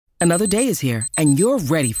Another day is here, and you're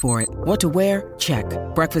ready for it. What to wear? Check.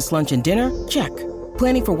 Breakfast, lunch, and dinner? Check.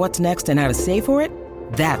 Planning for what's next and how to save for it?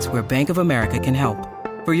 That's where Bank of America can help.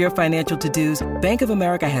 For your financial to-dos, Bank of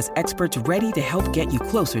America has experts ready to help get you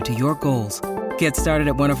closer to your goals. Get started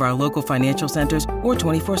at one of our local financial centers or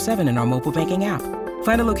 24/7 in our mobile banking app.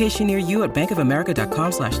 Find a location near you at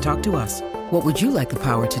bankofamerica.com/talktous. What would you like the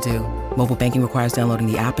power to do? Mobile banking requires downloading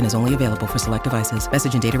the app and is only available for select devices.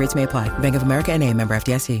 Message and data rates may apply. Bank of America N.A., member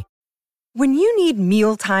FDIC. When you need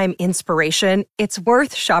mealtime inspiration, it's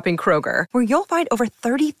worth shopping Kroger, where you'll find over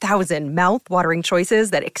 30,000 mouth-watering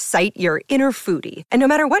choices that excite your inner foodie. And no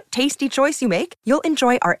matter what tasty choice you make, you'll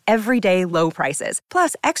enjoy our everyday low prices,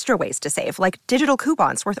 plus extra ways to save, like digital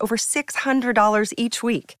coupons worth over $600 each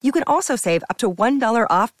week. You can also save up to $1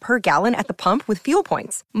 off per gallon at the pump with fuel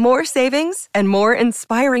points. More savings and more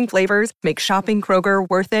inspiring flavors make shopping Kroger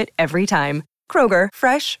worth it every time. Kroger,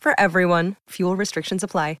 fresh for everyone. Fuel restrictions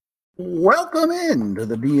apply. Welcome in to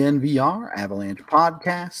the DNVR Avalanche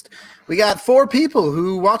Podcast. We got 4 people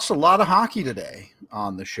who watched a lot of hockey today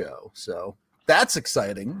on the show, so that's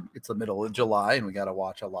exciting. It's the middle of July, and we got to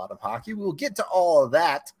watch a lot of hockey. We'll get to all of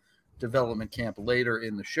that development camp later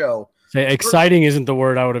in the show. Say exciting isn't the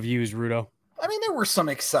word I would have used, Rudo. I mean, there were some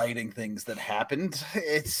exciting things that happened.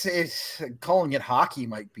 It's calling it hockey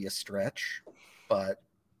might be a stretch, but,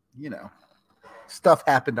 you know, stuff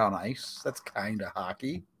happened on ice. That's kind of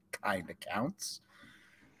hockey. Kind of counts.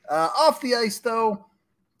 Off the ice, though,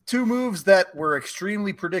 2 moves that were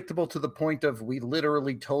extremely predictable to the point of we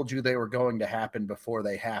literally told you they were going to happen before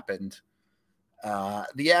they happened.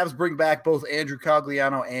 The Avs bring back both Andrew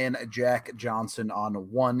Cogliano and Jack Johnson on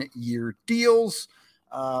 1-year deals.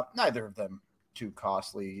 Neither of them too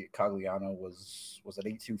costly. Cogliano was it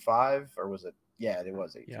 825 or was it? Yeah, it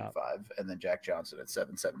was 825, and then Jack Johnson at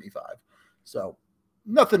 775. So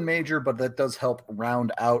nothing major, but that does help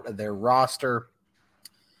round out their roster.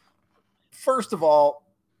 First of all,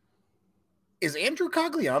 is Andrew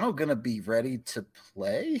Cogliano going to be ready to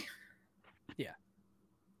play? Yeah.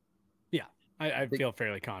 I feel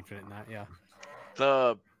fairly confident in that, yeah.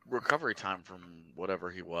 The recovery time from whatever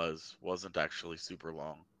he wasn't actually super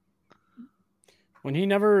long. When he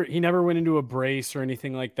never went into a brace or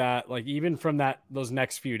anything like that, like even from those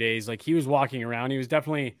next few days, like he was walking around, he was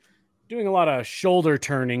definitely doing a lot of shoulder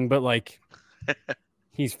turning, but like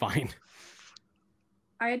he's fine.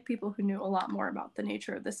 I had people who knew a lot more about the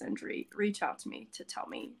nature of this injury reach out to me to tell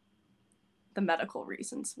me the medical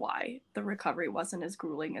reasons why the recovery wasn't as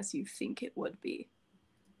grueling as you think it would be.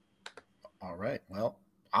 All right. Well,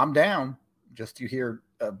 I'm down. Just you hear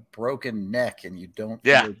a broken neck and you don't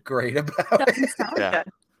feel great about Doesn't it. sound good.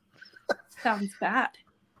 Sounds bad.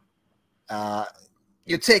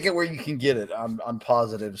 You take it where you can get it on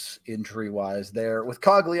positives injury-wise there. With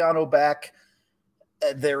Cogliano back,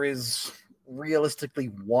 there is realistically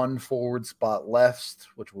 1 forward spot left,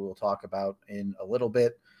 which we will talk about in a little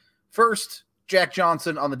bit. First, Jack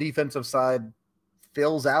Johnson on the defensive side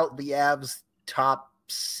fills out the Avs' top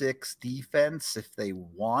 6 defense if they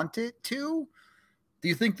want it to. Do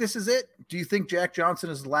you think this is it? Do you think Jack Johnson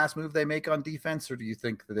is the last move they make on defense, or do you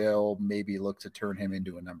think they'll maybe look to turn him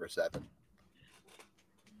into a number 7?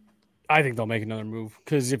 I think they'll make another move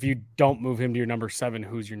because if you don't move him to your number 7,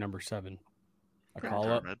 who's your number 7? A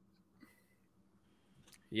call-up?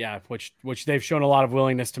 Yeah, which they've shown a lot of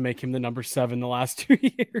willingness to make him the number 7 the last 2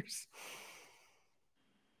 years.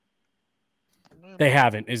 They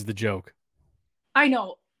haven't, is the joke. I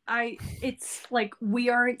know. It's like we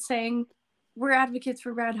aren't saying we're advocates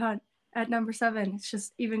for Brad Hunt at number 7. It's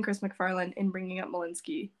just even Chris McFarland in bringing up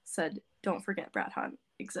Malinsky said, don't forget Brad Hunt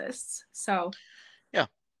exists. So yeah.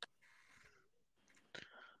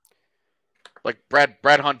 Like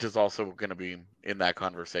Brad Hunt is also going to be in that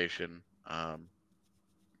conversation.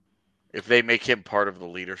 If they make him part of the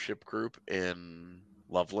leadership group in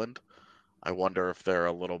Loveland, I wonder if they're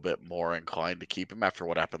a little bit more inclined to keep him after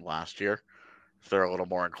what happened last year. If they're a little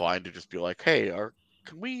more inclined to just be like, hey,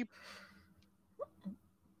 can we...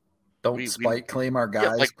 Don't spite claim our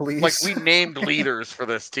guys, please. Like we named leaders for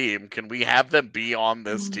this team. Can we have them be on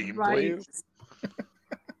this team, please?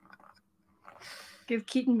 Give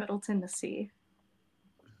Keaton Middleton the C.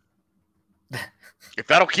 If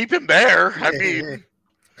that'll keep him there, I mean...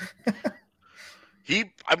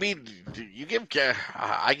 I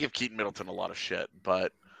give Keaton Middleton a lot of shit,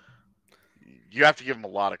 but you have to give him a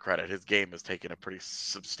lot of credit. His game has taken a pretty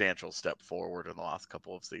substantial step forward in the last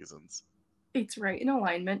couple of seasons. It's right in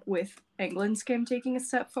alignment with England's game taking a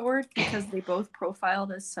step forward because they both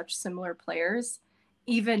profiled as such similar players,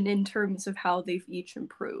 even in terms of how they've each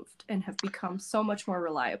improved and have become so much more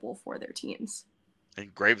reliable for their teams.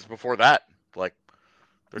 And Graves before that, like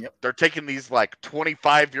They're taking these like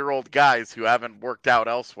 25-year-old guys who haven't worked out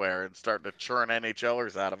elsewhere and starting to churn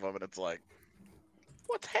NHLers out of them, and it's like,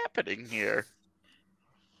 what's happening here?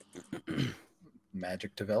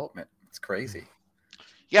 Magic development. It's crazy.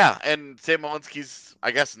 Yeah, and Sam Malinsky's,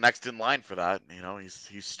 I guess, next in line for that. You know, he's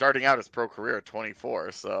starting out his pro career at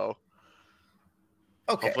 24, so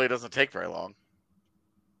hopefully it doesn't take very long.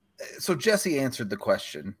 So Jesse answered the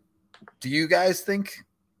question. Do you guys think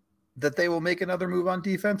that they will make another move on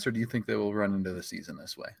defense, or do you think they will run into the season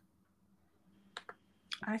this way?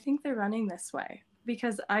 I think they're running this way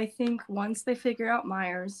because I think once they figure out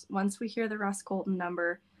Myers, once we hear the Ross Colton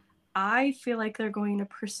number, I feel like they're going to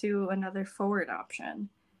pursue another forward option.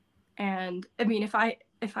 And I mean, if I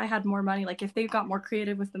had more money, like if they got more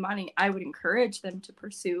creative with the money, I would encourage them to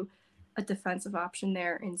pursue a defensive option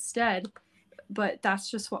there instead. But that's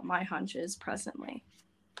just what my hunch is presently.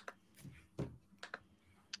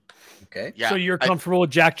 Okay. Yeah, so you're comfortable with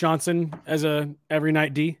Jack Johnson as a every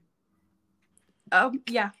night D?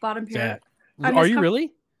 Yeah, bottom pair. Are you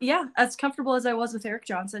really? Yeah, as comfortable as I was with Eric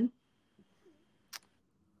Johnson.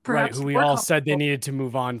 Perhaps right, who we all said they needed to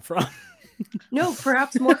move on from. No,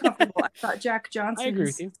 perhaps more comfortable. I thought Jack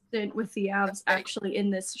Johnson's stint with the Avs actually in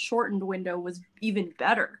this shortened window was even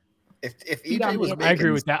better. If EJ was making I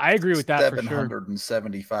agree with that. I agree with that for sure.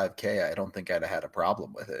 $775K, I don't think I'd have had a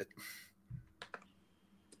problem with it.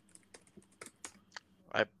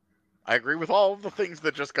 I agree with all of the things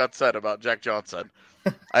that just got said about Jack Johnson.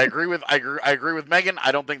 I agree with Megan.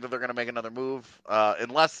 I don't think that they're going to make another move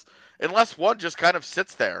unless one just kind of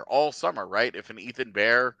sits there all summer, right? If an Ethan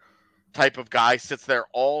Bear type of guy sits there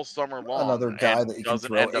all summer long, another guy that you can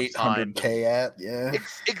throw $800K at, yeah,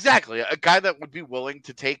 exactly, a guy that would be willing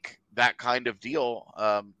to take that kind of deal.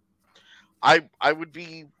 I would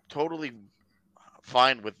be totally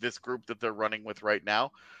fine with this group that they're running with right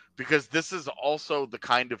now. Because this is also the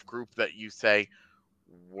kind of group that you say,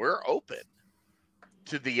 we're open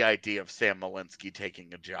to the idea of Sam Malinsky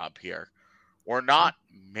taking a job here. We're not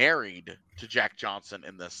married to Jack Johnson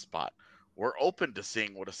in this spot. We're open to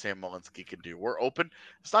seeing what a Sam Malinsky can do. We're open.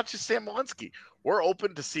 It's not just Sam Malinsky. We're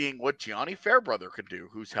open to seeing what Gianni Fairbrother can do,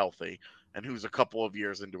 who's healthy and who's a couple of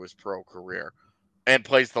years into his pro career and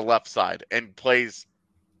plays the left side and plays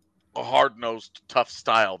a hard-nosed, tough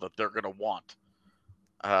style that they're going to want.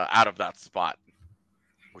 Out of that spot,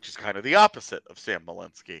 which is kind of the opposite of Sam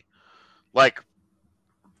Malinsky. Like,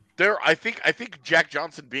 I think Jack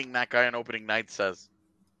Johnson being that guy on opening night says,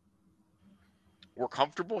 we're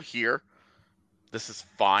comfortable here. This is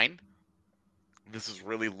fine. This is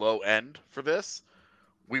really low end for this.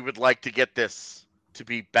 We would like to get this to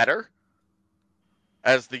be better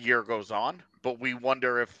as the year goes on, but we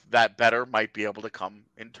wonder if that better might be able to come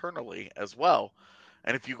internally as well.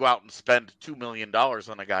 And if you go out and spend $2 million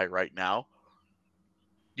on a guy right now,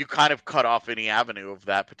 you kind of cut off any avenue of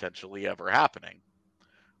that potentially ever happening.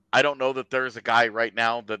 I don't know that there's a guy right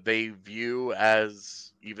now that they view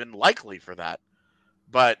as even likely for that.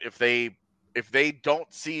 But if they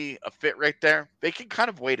don't see a fit right there, they can kind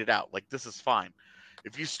of wait it out. Like, this is fine.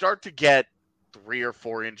 If you start to get 3 or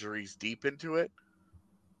 4 injuries deep into it,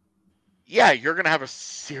 yeah, you're going to have a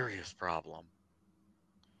serious problem.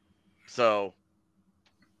 So,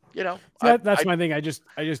 you know, that's my thing. I just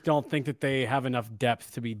don't think that they have enough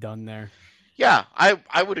depth to be done there. Yeah,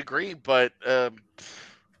 I would agree, but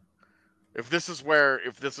if this is where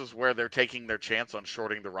they're taking their chance on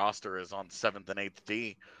shorting the roster is on 7th and 8th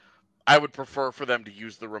D, I would prefer for them to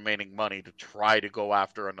use the remaining money to try to go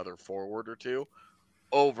after another forward or two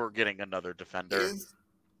over getting another defender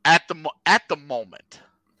at the moment.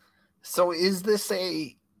 So is this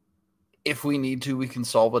a if we need to, we can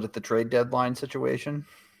solve it at the trade deadline situation?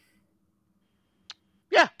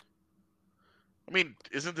 Yeah. I mean,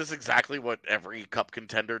 isn't this exactly what every cup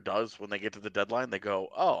contender does when they get to the deadline? They go,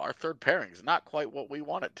 oh, our third pairing is not quite what we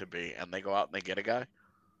want it to be. And they go out and they get a guy.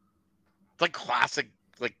 It's like classic,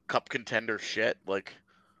 like, cup contender shit. Like,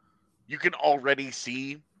 you can already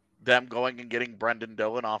see them going and getting Brendan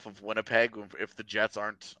Dillon off of Winnipeg if the Jets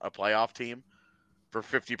aren't a playoff team for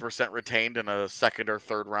 50% retained and a second or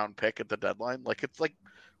third round pick at the deadline. Like, it's like,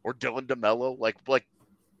 or Dylan DeMello, like,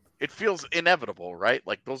 it feels inevitable, right?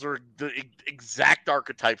 Like, those are the exact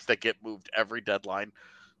archetypes that get moved every deadline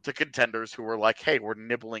to contenders who are like, hey, we're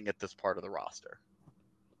nibbling at this part of the roster.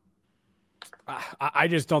 I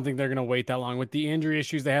just don't think they're going to wait that long. With the injury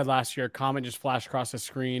issues they had last year, comment just flashed across the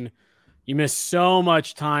screen. You missed so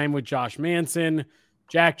much time with Josh Manson.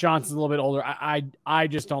 Jack Johnson's a little bit older. I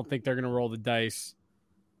just don't think they're going to roll the dice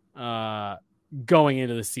going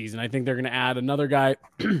into the season. I think they're going to add another guy.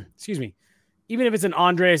 Excuse me. Even if it's an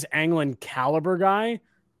Andreas Anglin caliber guy,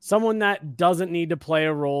 someone that doesn't need to play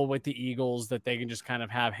a role with the Eagles that they can just kind of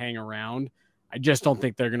have hang around. I just don't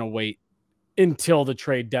think they're going to wait until the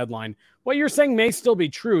trade deadline. What you're saying may still be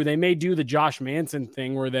true. They may do the Josh Manson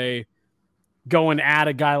thing where they go and add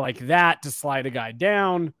a guy like that to slide a guy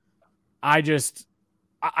down. I just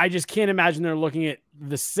can't imagine they're looking at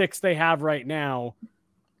the 6 they have right now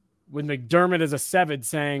with McDermott as a 7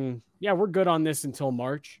 saying, yeah, we're good on this until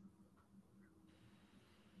March.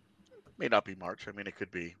 May not be March. I mean, it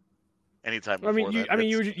could be anytime before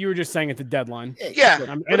you were just saying at the deadline.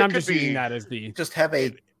 Yeah. I'm just using that as the... Just have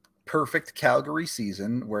a perfect Calgary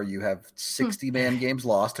season where you have 60-man games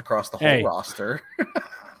lost across the whole roster.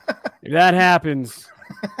 If that happens,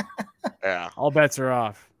 yeah, all bets are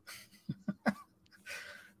off.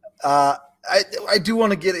 I do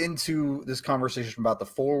want to get into this conversation about the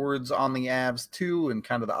forwards on the Avs too, and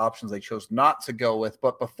kind of the options they chose not to go with.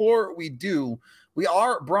 But before we do, we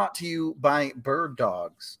are brought to you by Bird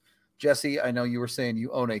Dogs. Jesse, I know you were saying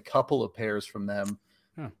you own a couple of pairs from them.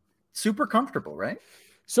 Super comfortable, right?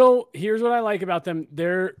 So here's what I like about them.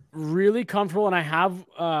 They're really comfortable, and I have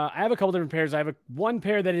a couple different pairs. I have one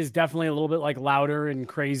pair that is definitely a little bit like louder and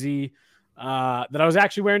crazy that I was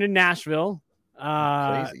actually wearing in Nashville.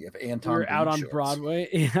 Crazy. If Anton we're out on shorts.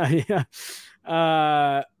 Broadway. Yeah.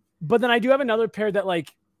 But then I do have another pair that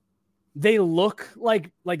like they look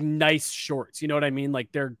like nice shorts. You know what I mean?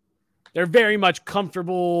 Like they're very much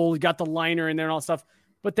comfortable. You got the liner in there and all that stuff,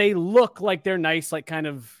 but they look like they're nice, like kind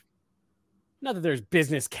of, not that there's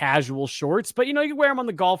business casual shorts, but you know, you wear them on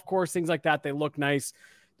the golf course, things like that. They look nice.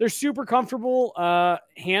 They're super comfortable.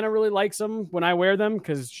 Hannah really likes them when I wear them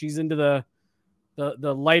because she's into the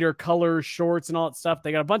lighter color shorts and all that stuff.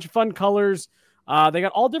 They got a bunch of fun colors. They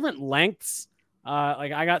got all different lengths.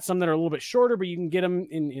 Like I got some that are a little bit shorter, but you can get them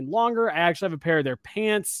in longer. I actually have a pair of their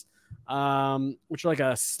pants, which are like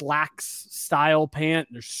a slacks style pant.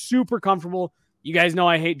 They're super comfortable. You guys know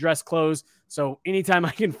I hate dress clothes. So anytime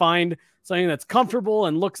I can find something that's comfortable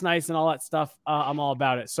and looks nice and all that stuff, I'm all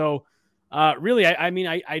about it. So really,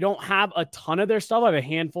 I don't have a ton of their stuff. I have a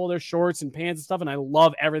handful of their shorts and pants and stuff, and I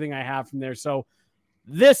love everything I have from there. So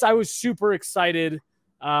I was super excited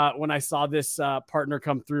when I saw this partner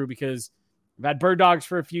come through because I've had Bird Dogs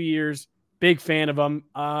for a few years, big fan of them,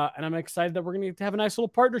 and I'm excited that we're going to have a nice little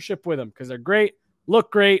partnership with them because they're great,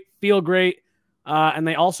 look great, feel great, and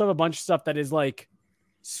they also have a bunch of stuff that is like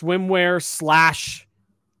swimwear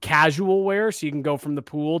 / casual wear, so you can go from the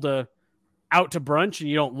pool to out to brunch and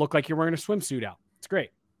you don't look like you're wearing a swimsuit out. It's great.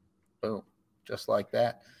 Boom. Just like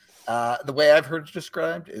that. The way I've heard it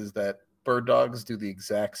described is that Bird Dogs do the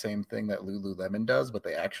exact same thing that Lululemon does, but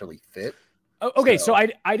they actually fit. Oh, okay, so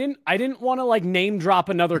I didn't want to like name drop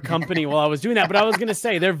another company while I was doing that, but I was gonna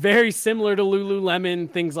say they're very similar to Lululemon,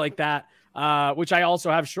 things like that. Which I also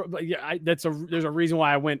have short. But yeah, there's a reason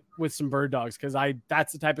why I went with some Bird Dogs because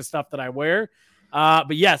that's the type of stuff that I wear.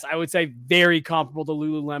 But yes, I would say very comparable to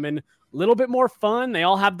Lululemon. A little bit more fun. They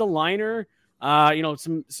all have the liner.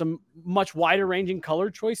 Some much wider ranging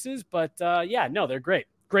color choices. But they're great.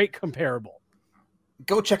 Great comparable.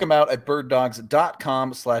 Go check them out at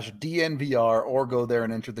birddogs.com/DNVR or go there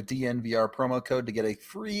and enter the DNVR promo code to get a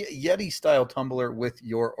free Yeti style tumbler with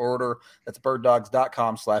your order. That's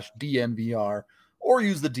birddogs.com/DNVR or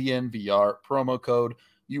use the DNVR promo code.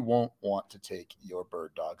 You won't want to take your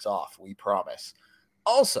Bird Dogs off, we promise.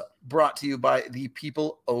 Also brought to you by the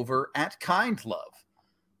people over at Kind Love.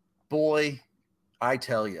 Boy, I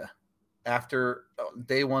tell you, after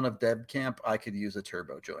day one of Dev Camp, I could use a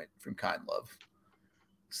turbo joint from Kind Love.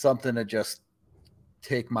 Something to just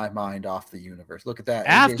take my mind off the universe. Look at that.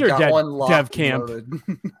 After Dev Camp.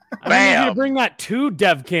 I need you to bring that to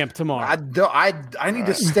Dev Camp tomorrow. I need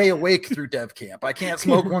to stay awake through Dev Camp. I can't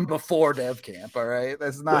smoke one before Dev Camp, all right?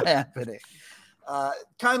 That's not happening.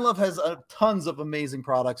 Kind Love has tons of amazing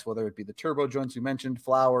products, whether it be the turbo joints you mentioned,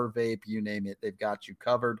 flower, vape, you name it. They've got you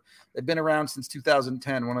covered. They've been around since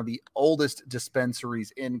 2010, one of the oldest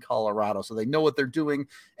dispensaries in Colorado. So they know what they're doing,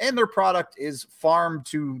 and their product is farm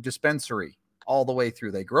to dispensary all the way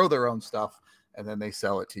through. They grow their own stuff, and then they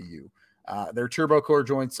sell it to you. Their turbo core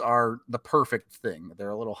joints are the perfect thing. They're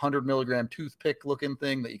a little 100 milligram toothpick looking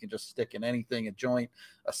thing that you can just stick in anything, a joint,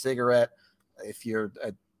 a cigarette. If you're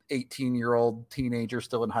a 18-year-old teenager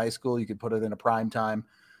still in high school, you could put it in a prime time.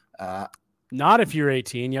 Not if you're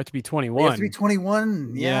 18. You have to be 21. You have to be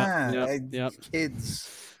 21. Yeah. Yep.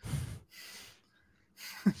 Kids.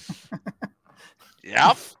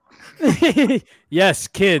 Yep. Yes,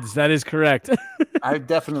 kids. That is correct. I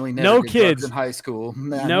definitely never did drugs in high school.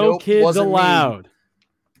 No kids allowed.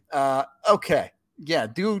 Okay. Yeah.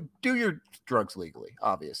 Do your drugs legally,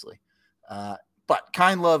 obviously. But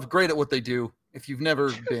Kind Love, great at what they do. If you've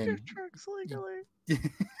never been, Trucks legally.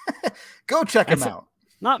 go check them out.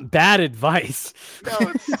 Not bad advice. No,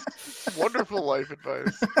 it's wonderful life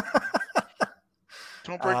advice.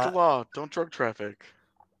 Don't break the law. Don't drug traffic.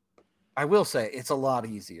 I will say it's a lot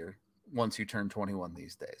easier once you turn 21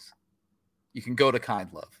 these days. You can go to Kind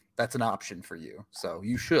Love. That's an option for you. So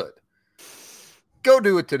you should. Go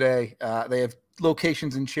do it today. They have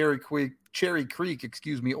locations in Cherry Creek,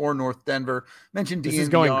 or North Denver. Mentioned DNVR. This is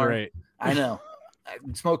going great. I know. I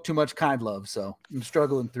smoked too much Kind Love, so I'm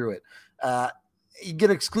struggling through it. You get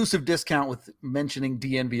an exclusive discount with mentioning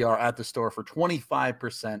DNVR at the store for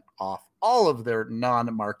 25% off all of their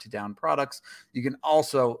non-marked down products. You can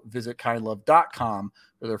also visit kindlove.com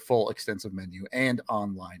for their full extensive menu and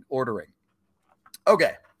online ordering.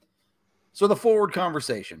 Okay, so the forward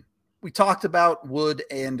conversation. We talked about Wood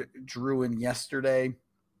and Druin yesterday,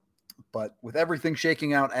 but with everything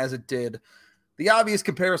shaking out as it did, the obvious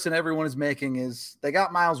comparison everyone is making is they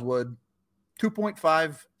got Miles Wood,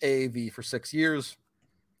 2.5 AAV for 6 years.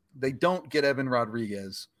 They don't get Evan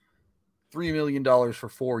Rodriguez, $3 million for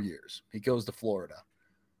 4 years. He goes to Florida.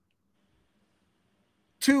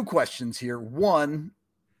 Two questions here. One,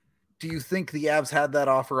 do you think the Avs had that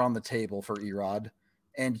offer on the table for Erod?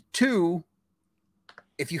 And two,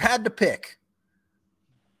 if you had to pick,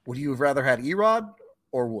 would you have rather had Erod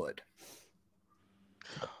or Wood?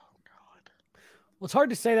 Well, it's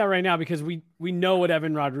hard to say that right now because we know what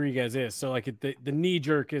Evan Rodriguez is. So like the knee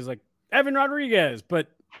jerk is like Evan Rodriguez, but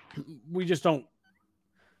we just don't.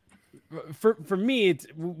 For me,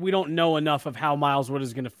 we don't know enough of how Miles Wood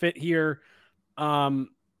is going to fit here. We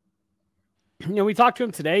talked to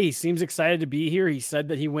him today. He seems excited to be here. He said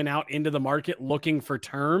that he went out into the market looking for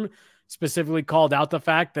term, specifically called out the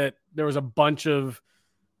fact that there was a bunch of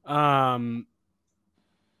 1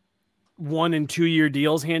 and 2 year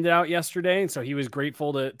deals handed out yesterday. And so he was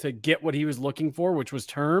grateful to get what he was looking for, which was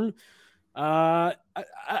term. I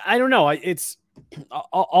don't know.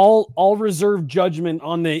 I'll reserve judgment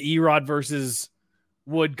on the Erod versus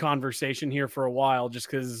Wood conversation here for a while, just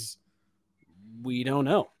because we don't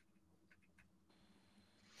know.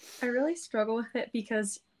 I really struggle with it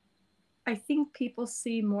because I think people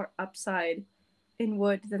see more upside in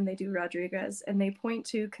Wood than they do Rodriguez, and they point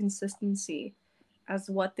to consistency as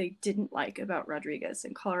what they didn't like about Rodriguez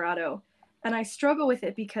in Colorado. And I struggle with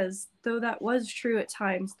it because though that was true at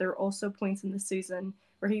times, there were also points in the season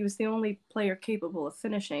where he was the only player capable of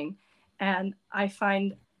finishing. And I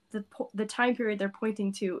find the time period they're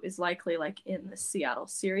pointing to is likely like in the Seattle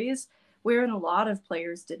series, wherein a lot of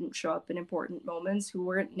players didn't show up in important moments who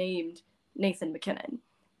weren't named Nathan McKinnon.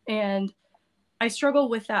 And I struggle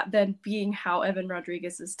with that then being how Evan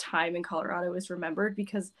Rodriguez's time in Colorado is remembered,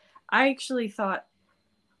 because I actually thought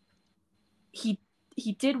he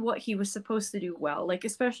did what he was supposed to do well, like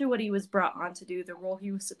especially what he was brought on to do. The role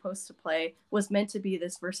he was supposed to play was meant to be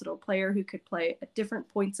this versatile player who could play at different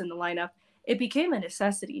points in the lineup. It became a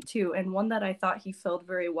necessity too, and one that I thought he filled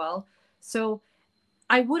very well. So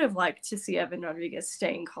I would have liked to see Evan Rodriguez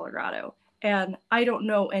stay in Colorado. And I don't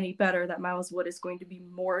know any better that Miles Wood is going to be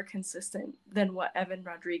more consistent than what Evan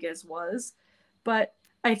Rodriguez was. But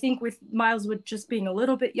I think with Miles Wood just being a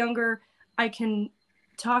little bit younger, I can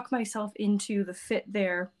talk myself into the fit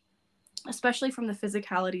there, especially from the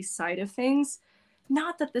physicality side of things.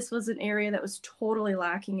 Not that this was an area that was totally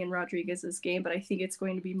lacking in Rodriguez's game, but I think it's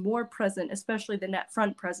going to be more present, especially the net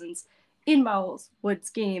front presence in Miles Wood's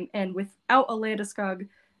game. And without a Landeskog,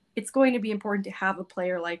 it's going to be important to have a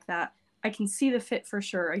player like that. I can see the fit for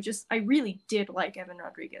sure. I really did like Evan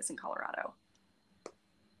Rodriguez in Colorado.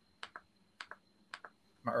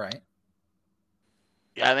 All right.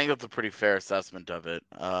 Yeah, I think that's a pretty fair assessment of it.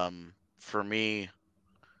 For me,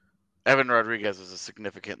 Evan Rodriguez is a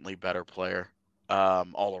significantly better player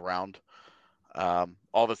all around.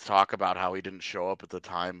 All this talk about how he didn't show up at the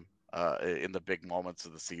time in the big moments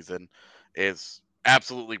of the season is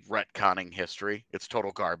absolutely retconning history. It's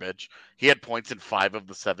total garbage. He had points in 5 of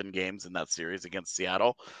the 7 games in that series against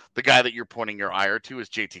Seattle. The guy that you're pointing your ire to is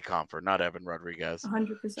JT Compher, not Evan Rodriguez.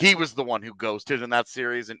 100%. He was the one who ghosted in that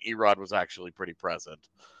series, and Erod was actually pretty present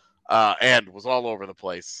and was all over the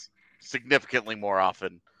place significantly more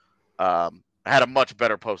often. Had a much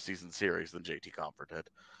better postseason series than JT Compher did.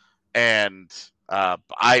 And I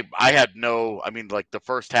had the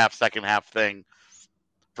first half, second half thing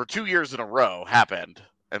for 2 years in a row happened.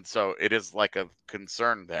 And so it is like a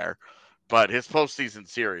concern there. But his postseason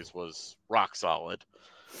series was rock solid.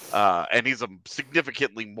 And he's a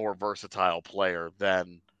significantly more versatile player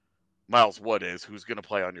than Miles Wood is, who's going to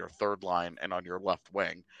play on your third line and on your left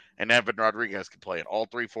wing. And Evan Rodriguez can play at all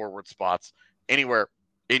 3 forward spots anywhere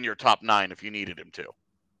in your top 9 if you needed him to.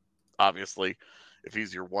 obviously, if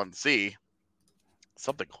he's your 1C,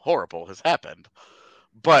 something horrible has happened.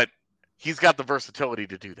 But he's got the versatility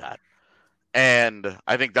to do that. And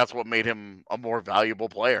I think that's what made him a more valuable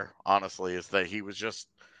player, honestly, is that he was just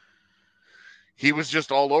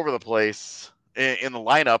all over the place in the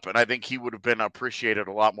lineup, and I think he would have been appreciated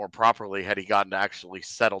a lot more properly had he gotten to actually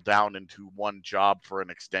settle down into one job for an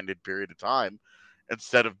extended period of time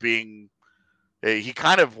instead of being he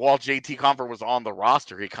kind of, while JT Compher was on the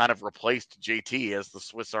roster, he kind of replaced JT as the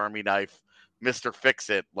Swiss Army knife, Mr.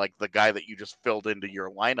 Fix-It, like the guy that you just filled into your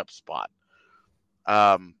lineup spot.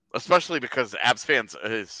 Especially because Avs fans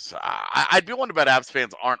I'd be wondering about Avs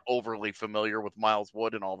fans aren't overly familiar with Miles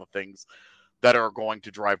Wood and all the things that are going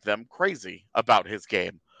to drive them crazy about his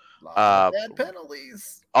game. A lot of bad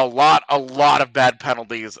penalties. A lot of bad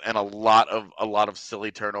penalties and a lot of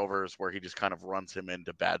silly turnovers where he just kind of runs him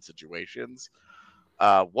into bad situations.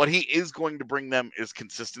 What he is going to bring them is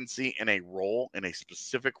consistency in a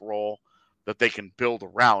specific role that they can build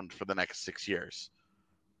around for the next 6 years.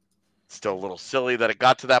 It's still a little silly that it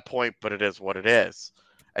got to that point, but it is what it is.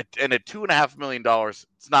 And at $2.5 million,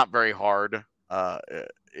 it's not very hard.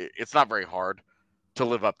 It's not very hard to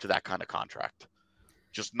live up to that kind of contract.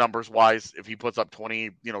 Just numbers wise, if he puts up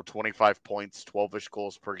 25 points, 12-ish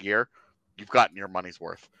goals per year, you've gotten your money's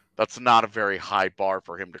worth. That's not a very high bar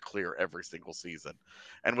for him to clear every single season.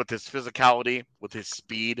 And with his physicality, with his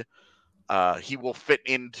speed, he will fit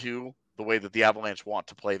into the way that the Avalanche want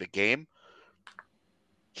to play the game.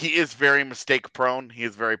 He is very mistake prone. He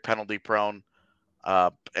is very penalty prone.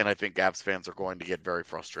 And I think Avs fans are going to get very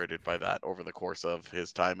frustrated by that over the course of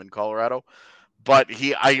his time in Colorado. But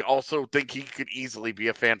I also think he could easily be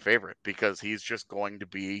a fan favorite because he's just going to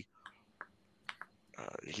be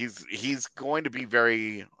he's going to be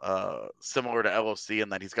very similar to LOC in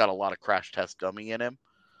that he's got a lot of crash test dummy in him,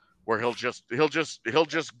 where he'll just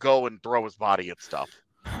go and throw his body at stuff.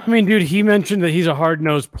 I mean, dude, he mentioned that he's a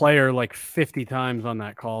hard-nosed player like 50 times on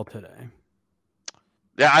that call today.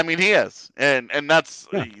 Yeah, I mean, he is. And that's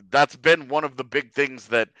been one of the big things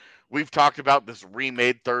that we've talked about, this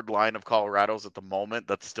remade third line of Colorado's at the moment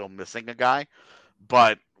that's still missing a guy.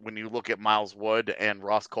 But when you look at Miles Wood and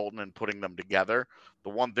Ross Colton and putting them together, the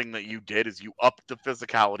one thing that you did is you upped the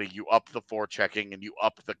physicality, you upped the forechecking, and you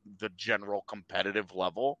upped the general competitive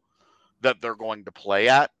level that they're going to play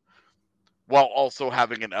at, while also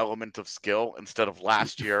having an element of skill instead of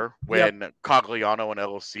last year when Cogliano and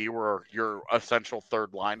LOC were your essential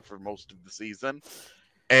third line for most of the season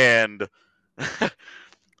and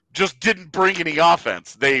just didn't bring any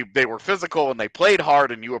offense. They were physical and they played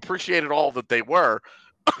hard and you appreciated all that they were,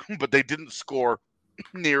 but they didn't score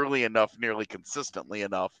nearly consistently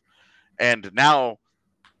enough. And now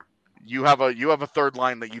you have a third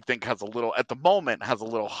line that you think has a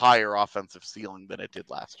little higher offensive ceiling than it did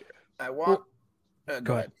last year. Go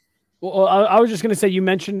ahead. Well, I was just going to say, you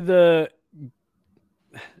mentioned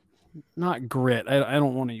not grit. I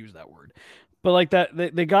don't want to use that word, but like that,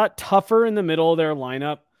 they got tougher in the middle of their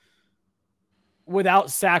lineup without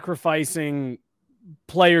sacrificing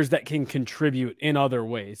players that can contribute in other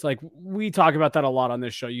ways. Like we talk about that a lot on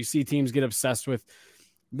this show. You see teams get obsessed with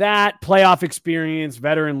that playoff experience,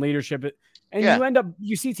 veteran leadership, and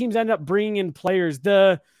you see teams end up bringing in players.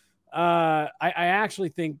 I actually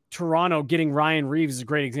think Toronto getting Ryan Reeves is a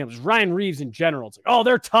great example. Just Ryan Reeves in general. It's like, oh,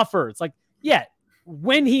 they're tougher. It's like, yeah,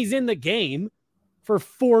 when he's in the game for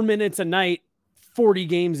 4 minutes a night, 40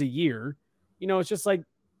 games a year, it's just like,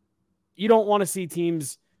 you don't want to see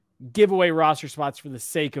teams give away roster spots for the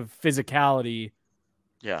sake of physicality.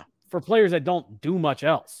 Yeah. For players that don't do much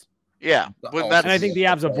else. Yeah. And I think the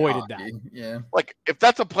Avs avoided that. Yeah. Like if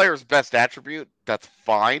that's a player's best attribute, that's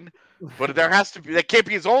fine. But that can't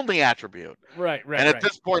be his only attribute. Right. And at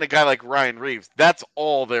this point, a guy like Ryan Reeves, that's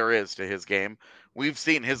all there is to his game. We've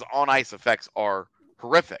seen his on-ice effects are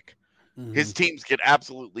horrific. Mm-hmm. His teams get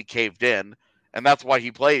absolutely caved in, and that's why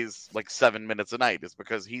he plays like 7 minutes a night, is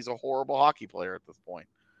because he's a horrible hockey player at this point.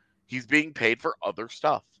 He's being paid for other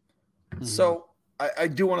stuff. Mm-hmm. So I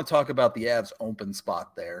do want to talk about the Avs open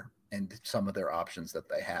spot there and some of their options that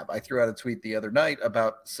they have. I threw out a tweet the other night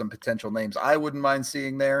about some potential names I wouldn't mind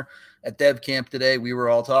seeing there. At Dev Camp today, we were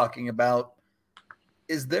all talking about,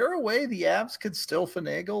 is there a way the Avs could still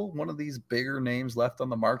finagle one of these bigger names left on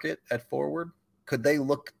the market at forward? Could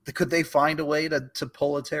they find a way to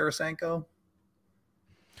pull a Tarasenko?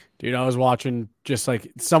 Dude, I was watching, just like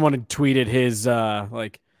someone had tweeted his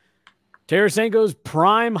Tarasenko's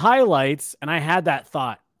prime highlights, and I had that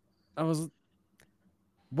thought. I was,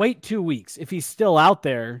 wait 2 weeks. If he's still out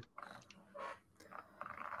there,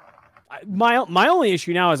 my only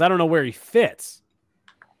issue now is I don't know where he fits.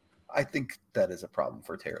 I think that is a problem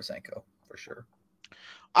for Tarasenko for sure.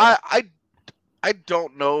 I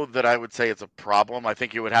don't know that I would say it's a problem. I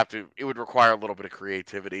think it would require a little bit of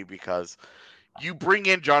creativity because you bring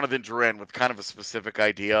in Jonathan Drouin with kind of a specific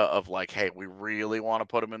idea of like, hey, we really want to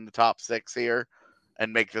put him in the top 6 here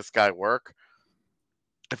and make this guy work.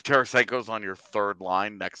 If Tarasenko's on your third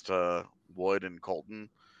line next to Wood and Colton,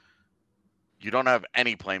 you don't have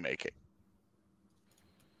any playmaking.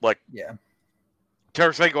 Like, yeah,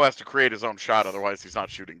 Tarasenko has to create his own shot, otherwise he's not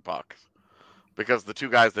shooting pucks. Because the two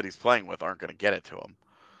guys that he's playing with aren't going to get it to him.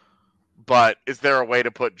 But is there a way to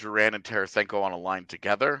put Drouin and Tarasenko on a line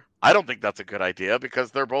together? I don't think that's a good idea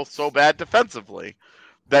because they're both so bad defensively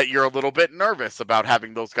that you're a little bit nervous about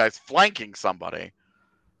having those guys flanking somebody.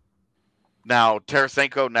 Now,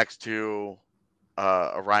 Tarasenko next to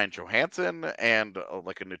a Ryan Johansson and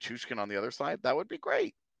like a Nichushkin on the other side, that would be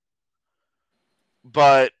great.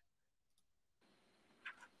 But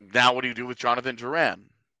now what do you do with Jonathan Drouin?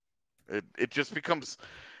 It just becomes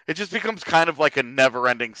kind of like a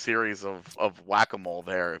never-ending series of whack-a-mole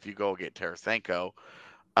there if you go get Tarasenko.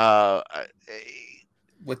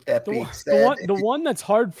 With that being said, the one that's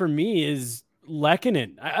hard for me is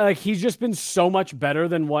Lehkonen. Like he's just been so much better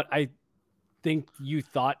than what I think you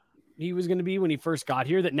thought he was going to be when he first got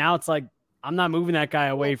here. That now it's like I'm not moving that guy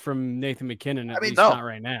away from Nathan McKinnon. At least not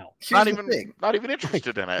right now. Not even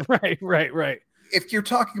interested in it. Right. If you're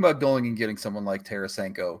talking about going and getting someone like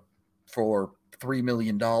Tarasenko for $3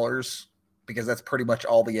 million, because that's pretty much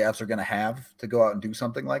all the Avs are going to have to go out and do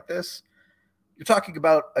something like this. You're talking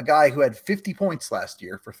about a guy who had 50 points last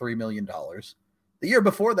year for $3 million. The year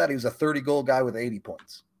before that, he was a 30-goal guy with 80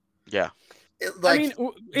 points. Yeah.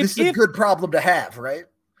 This is a good problem to have, right?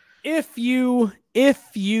 If you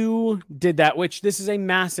did that, which this is a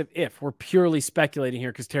massive if, we're purely speculating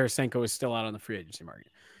here because Tarasenko is still out on the free agency market.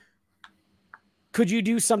 Could you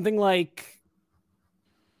do something like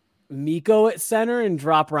Mikko at center and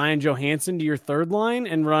drop Ryan Johansson to your third line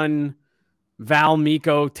and run Val,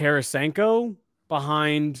 Mikko, Tarasenko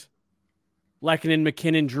behind Lehkonen,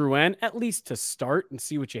 McKinnon, Drouin, at least to start and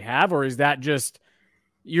see what you have? Or is that just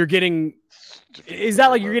you're getting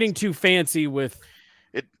too fancy with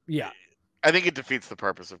it? Yeah. I think it defeats the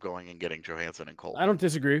purpose of going and getting Johansson and Colton. I don't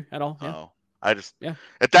disagree at all. Yeah. Oh.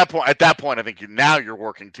 At that point, I think you're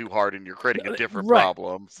working too hard and you're creating a different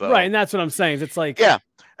problem. So. Right, and that's what I'm saying. It's like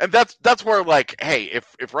and that's where like, hey,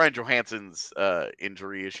 if Ryan Johansson's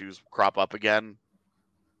injury issues crop up again,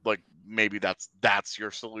 like maybe that's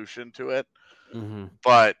your solution to it. Mm-hmm.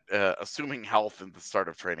 But assuming health in the start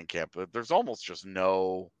of training camp, there's almost just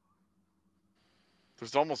no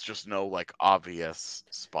like obvious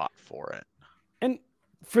spot for it. And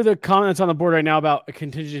for the comments on the board right now about a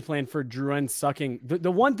contingency plan for Drouin sucking,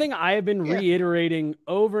 the one thing I have been reiterating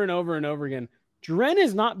over and over and over again, Drouin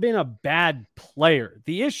has not been a bad player.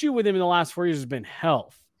 The issue with him in the last 4 years has been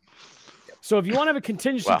health. So if you want to have a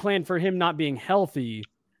contingency plan for him not being healthy,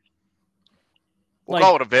 we'll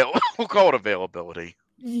call it availability.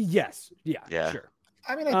 Yes. Yeah. Sure.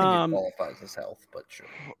 I mean, I think it qualifies as health, but sure.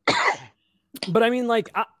 But I mean, like,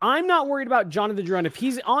 I'm not worried about Jonathan Drouin. If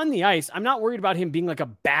he's on the ice, I'm not worried about him being like a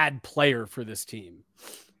bad player for this team.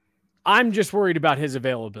 I'm just worried about his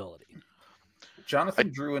availability.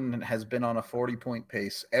 Jonathan Drouin has been on a 40-point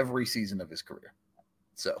pace every season of his career.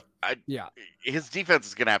 So, his defense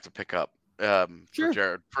is going to have to pick up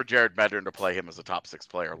for Jared Medrin to play him as a top 6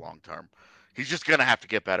 player long term. He's just going to have to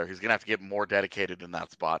get better. He's going to have to get more dedicated in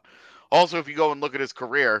that spot. Also, if you go and look at his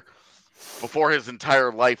career, before his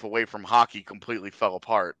entire life away from hockey completely fell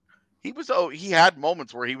apart, he had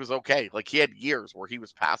moments where he was okay. Like he had years where he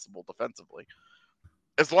was passable defensively.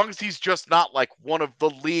 As long as he's just not like one of the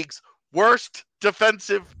league's worst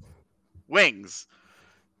defensive wings,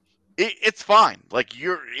 it's fine. Like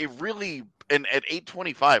and at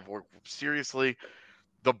 825, we're seriously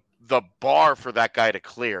the bar for that guy to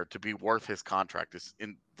clear to be worth his contract is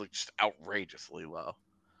just outrageously low.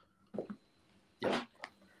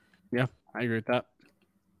 Yeah, I agree with that.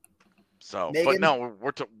 So, Megan, but no,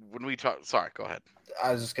 when we talk. Sorry, go ahead.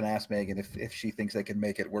 I was just going to ask Megan if she thinks they can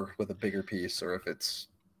make it work with a bigger piece, or if it's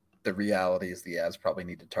the reality is the Avs probably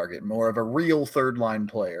need to target more of a real third line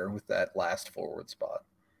player with that last forward spot.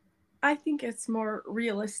 I think it's more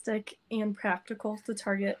realistic and practical to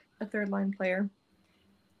target a third line player.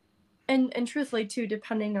 And truthfully, too,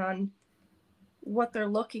 depending on what they're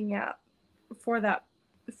looking at for that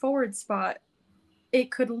forward spot,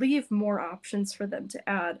 it could leave more options for them to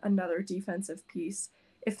add another defensive piece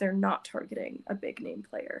if they're not targeting a big name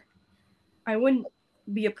player. I wouldn't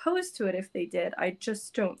be opposed to it if they did. I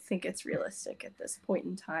just don't think it's realistic at this point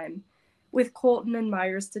in time with Colton and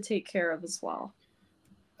Myers to take care of as well.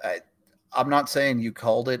 I'm not saying you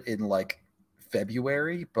called it in like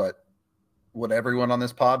February, but would everyone on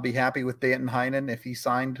this pod be happy with Danton Heinen if he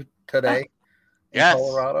signed today in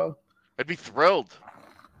Colorado? I'd be thrilled.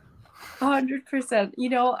 100%. You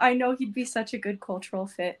know, I know he'd be such a good cultural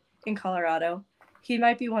fit in Colorado. He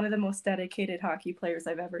might be one of the most dedicated hockey players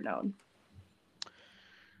I've ever known.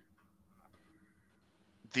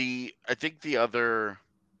 I think the other,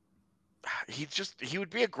 he would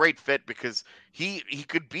be a great fit because he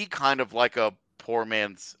could be kind of like a poor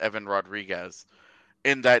man's Evan Rodriguez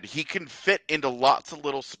in that he can fit into lots of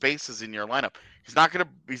little spaces in your lineup. He's not gonna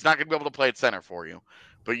be able to play at center for you,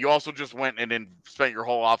 but you also just went and spent your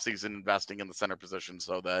whole offseason investing in the center position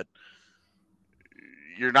so that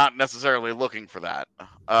you're not necessarily looking for that.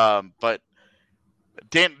 But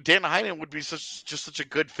Dan Heinen would be such a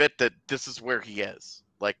good fit that this is where he is.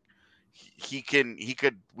 Like we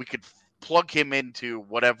could plug him into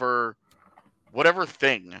whatever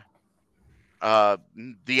thing the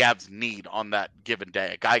Avs need on that given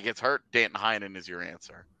day. A guy gets hurt, Danton Heinen is your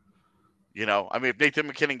answer. You know, I mean, if Nathan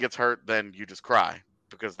McKinnon gets hurt, then you just cry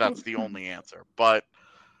because that's the only answer. But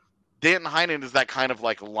Danton Heinen is that kind of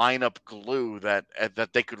like lineup glue that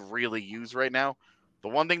they could really use right now. The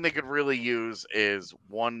one thing they could really use is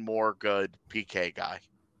one more good PK guy.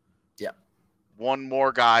 Yeah. One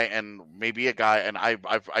more guy and maybe a guy, and I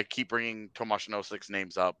keep bringing Tomasz Nosik's name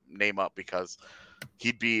up because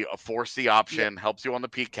he'd be a 4C option, helps you on the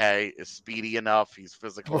PK, is speedy enough, he's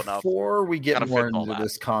physical enough. Before we get more into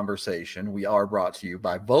this conversation, we are brought to you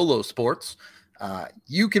by Volo Sports.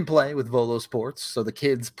 You can play with Volo Sports, so the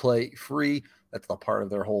kids play free. That's the part of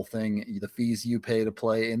their whole thing. The fees you pay to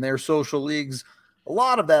play in their social leagues, a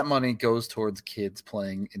lot of that money goes towards kids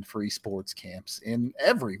playing in free sports camps in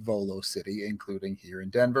every Volo city, including here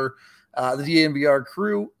in Denver. The DNVR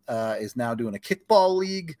crew is now doing a kickball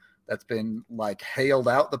league that's been like hailed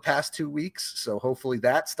out the past 2 weeks. So hopefully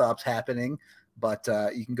that stops happening. But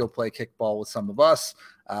you can go play kickball with some of us.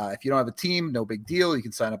 If you don't have a team, no big deal. You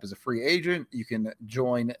can sign up as a free agent. You can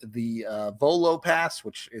join the Volo Pass,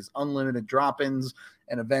 which is unlimited drop-ins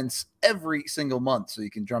and events every single month. So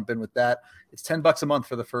you can jump in with that. It's $10 a month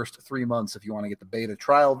for the first 3 months if you want to get the beta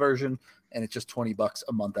trial version. And it's just $20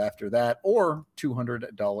 a month after that, or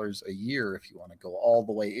 $200 a year if you want to go all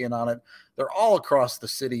the way in on it. They're all across the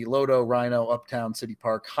city: Lodo, Rhino, Uptown, City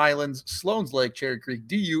Park, Highlands, Sloan's Lake, Cherry Creek,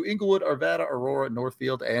 DU, Inglewood, Arvada, Aurora,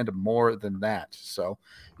 Northfield, and more than that. So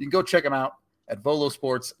you can go check them out at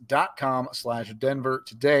volosports.com/Denver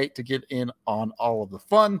today to get in on all of the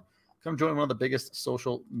fun. Come join one of the biggest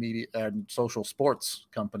social media and social sports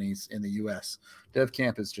companies in the U.S. Dev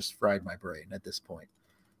Camp has just fried my brain at this point.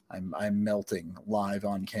 I'm melting live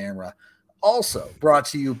on camera. Also brought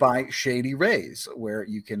to you by Shady Rays, where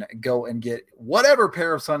you can go and get whatever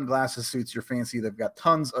pair of sunglasses suits your fancy. They've got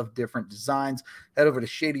tons of different designs. Head over to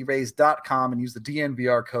shadyrays.com and use the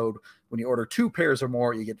DNVR code. When you order 2 pairs or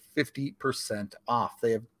more, you get 50% off.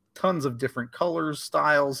 They have tons of different colors,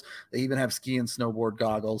 styles. They even have ski and snowboard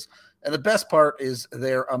goggles. And the best part is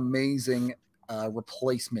their amazing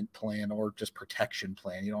replacement plan or just protection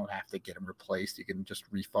plan. You don't have to get them replaced. You can just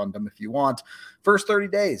refund them if you want. First 30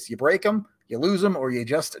 days, you break them, you lose them, or you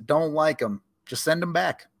just don't like them, just send them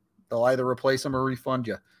back. They'll either replace them or refund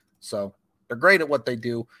you. So they're great at what they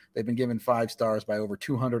do. They've been given 5 stars by over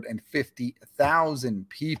 250,000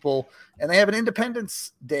 people, and they have an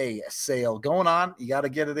Independence Day sale going on. You got to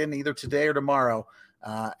get it in either today or tomorrow.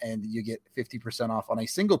 And you get 50% off on a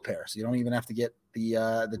single pair. So you don't even have to get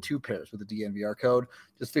the 2 pairs with the DNVR code,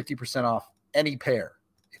 just 50% off any pair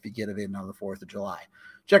if you get it in on the 4th of July.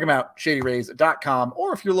 Check them out, shadyrays.com,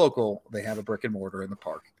 or if you're local, they have a brick and mortar in the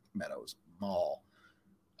Park Meadows Mall.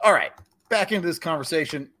 All right, back into this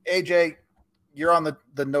conversation. AJ, you're on the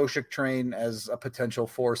Noshik train as a potential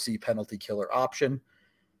 4C penalty killer option.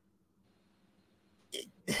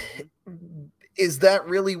 Is that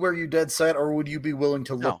really where you dead set, or would you be willing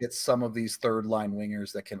to look at some of these third line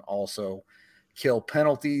wingers that can also kill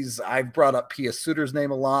penalties? I've brought up Pia Suter's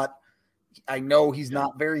name a lot. I know he's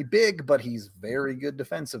not very big, but he's very good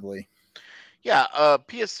defensively. Yeah,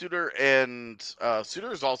 Pia Suter, and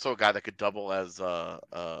Suter is also a guy that could double as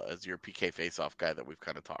your PK faceoff guy that we've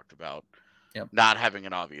kind of talked about. Yep. Not having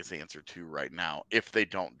an obvious answer to right now if they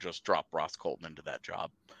don't just drop Ross Colton into that job.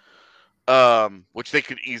 Which they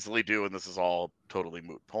could easily do, and this is all totally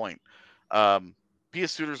moot point. Pia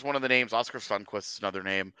Suter's one of the names. Oscar Sundquist is another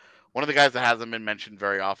name. One of the guys that hasn't been mentioned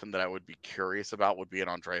very often that I would be curious about would be an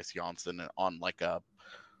Andreas Janssen on like a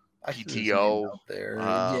PTO out there.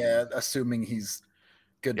 Assuming he's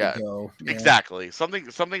good to go. Yeah. Exactly.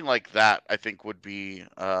 Something like that I think would be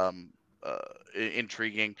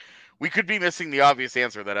intriguing. we could be missing the obvious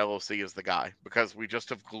answer that LOC is the guy because we just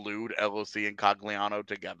have glued LOC and Cogliano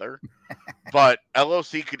together. But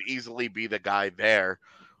LOC could easily be the guy there.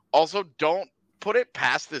 Also, don't put it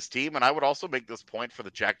past this team, and I would also make this point for the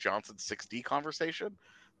Jack Johnson 6D conversation.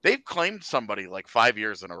 They've claimed somebody like 5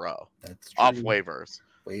 years in a row off waivers.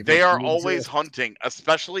 They are always hunting,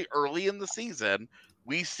 especially early in the season.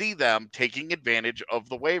 We see them taking advantage of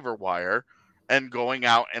the waiver wire and going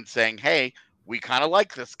out and saying, hey, we kind of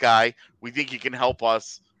like this guy. We think he can help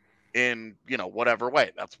us in, whatever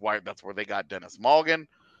way. That's where they got Dennis Malgin.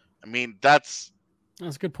 I mean, that's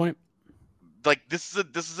a good point. Like, this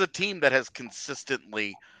is a team that has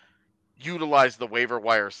consistently utilized the waiver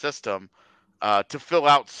wire system to fill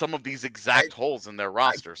out some of these exact holes in their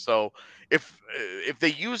roster. So if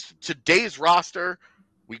they use today's roster,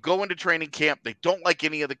 we go into training camp, they don't like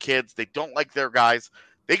any of the kids, they don't like their guys,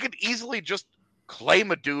 they could easily just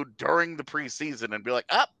claim a dude during the preseason and be like,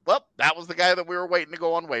 well, that was the guy that we were waiting to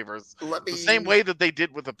go on waivers. The same way that they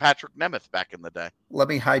did with the Patrick Nemeth back in the day. Let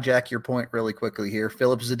me hijack your point really quickly here.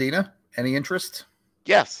 Philip Zadina, any interest?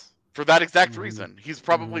 Yes, for that exact reason. He's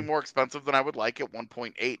probably more expensive than I would like at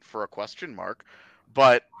 1.8 for a question mark.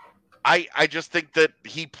 But I just think that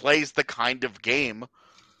he plays the kind of game.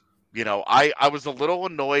 I was a little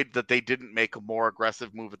annoyed that they didn't make a more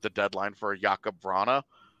aggressive move at the deadline for Jakub Vrana.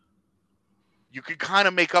 You could kind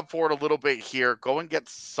of make up for it a little bit here. Go and get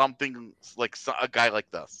something like a guy like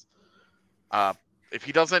this. If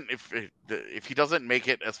he doesn't make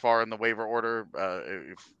it as far in the waiver order,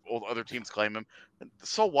 if all other teams claim him,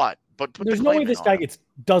 so what? But there's no way this guy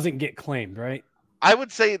doesn't get claimed, right? I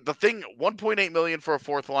would say the thing, $1.8 million for a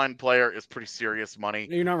fourth line player is pretty serious money.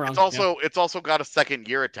 You're not wrong. It's also got a second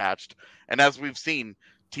year attached, and as we've seen,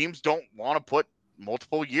 teams don't want to put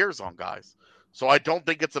multiple years on guys, so I don't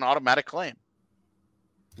think it's an automatic claim.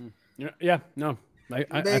 Yeah, no, I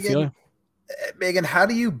feel it. Megan, how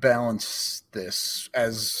do you balance this?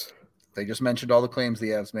 As they just mentioned all the claims the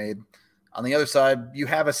Avs made. On the other side, you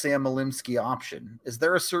have a Sam Malinski option. Is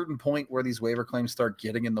there a certain point where these waiver claims start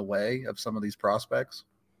getting in the way of some of these prospects?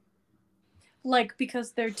 Like,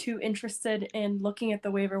 because they're too interested in looking at the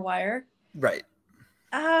waiver wire? Right.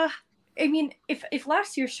 I mean, if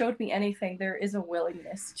last year showed me anything, there is a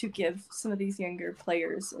willingness to give some of these younger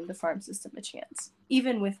players in the farm system a chance,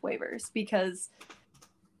 even with waivers, because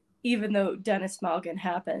even though Dennis Malgin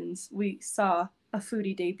happens, we saw a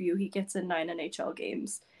Foodie debut. He gets in 9 NHL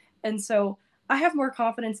games. And so I have more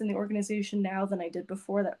confidence in the organization now than I did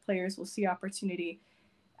before that players will see opportunity.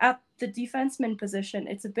 At the defenseman position,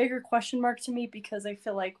 it's a bigger question mark to me because I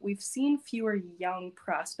feel like we've seen fewer young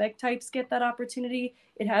prospect types get that opportunity.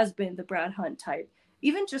 It has been the Brad Hunt type.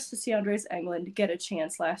 Even just to see Andres Englund get a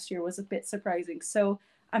chance last year was a bit surprising. So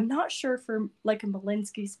I'm not sure for like a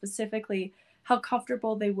Malinski specifically how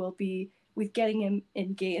comfortable they will be with getting him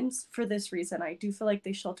in games for this reason. I do feel like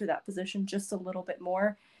they shelter that position just a little bit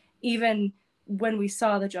more. Even when we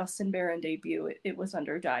saw the Justin Barron debut, it was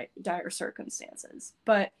under dire circumstances.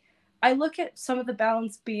 But I look at some of the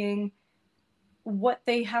balance being what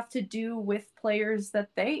they have to do with players that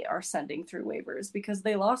they are sending through waivers, because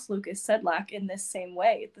they lost Lucas Sedlak in this same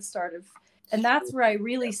way at the start of, and that's where I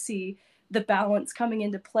really see the balance coming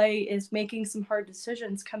into play, is making some hard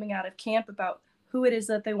decisions coming out of camp about who it is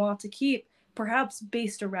that they want to keep, perhaps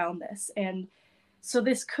based around this. And so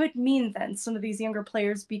this could mean then some of these younger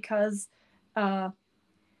players, because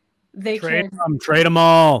they trade them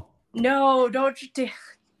all. No, don't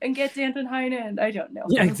and get Danton Heinen. I don't know.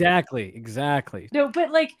 Yeah, exactly. No,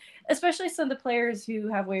 but like, especially some of the players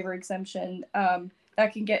who have waiver exemption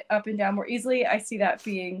that can get up and down more easily. I see that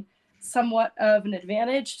being somewhat of an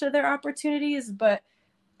advantage to their opportunities, but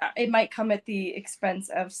it might come at the expense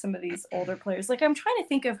of some of these older players. Like, I'm trying to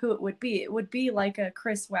think of who it would be. It would be like a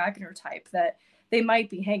Chris Wagner type that they might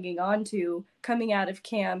be hanging on to coming out of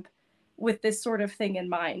camp with this sort of thing in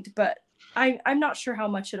mind. But I'm not sure how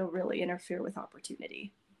much it'll really interfere with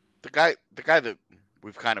opportunity. The guy that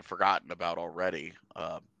we've kind of forgotten about already,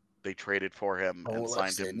 they traded for him and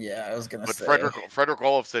signed him. Yeah, I was going to say. But Fredrik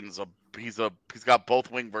Olofsson's he's got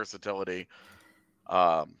both wing versatility.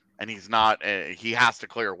 And he's not, he has to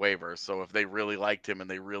clear waivers. So if they really liked him and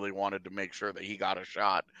they really wanted to make sure that he got a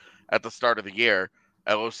shot at the start of the year,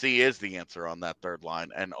 LOC is the answer on that third line.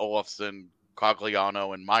 And Olofsson,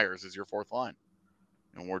 Cogliano, and Myers is your fourth line.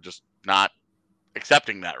 And we're just not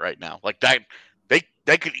accepting that right now. Like, that,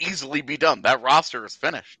 they could easily be done. That roster is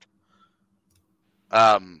finished.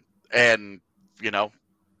 And, you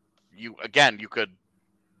could.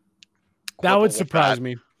 That would surprise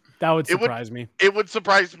me. That would surprise me. It would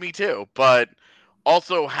surprise me too, but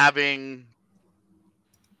also having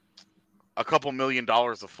a couple $1 million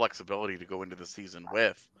of flexibility to go into the season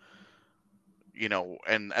with,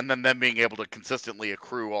 and then them being able to consistently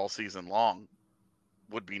accrue all season long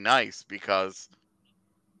would be nice because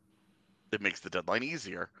it makes the deadline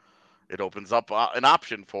easier. It opens up an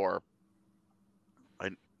option for a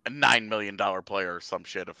 $9 million player or some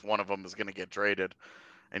shit if one of them is going to get traded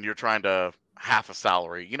and you're trying to half a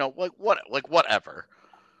salary, whatever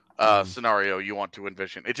scenario you want to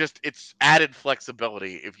envision. It's added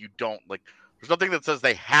flexibility. If you don't there's nothing that says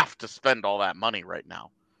they have to spend all that money right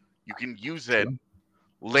now. You can use it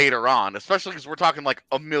later on, especially because we're talking like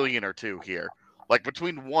 $1 million or $2 million here, like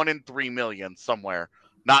between $1 million and $3 million somewhere,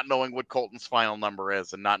 not knowing what Colton's final number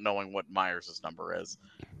is and not knowing what Myers' number is,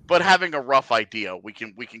 but having a rough idea, we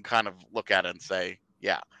can kind of look at it and say,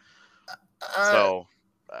 yeah. So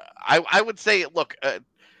I would say, look,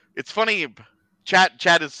 it's funny.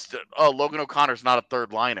 Chat is Logan O'Connor's not a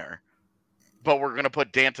third liner, but we're gonna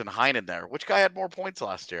put Danton Hine in there. Which guy had more points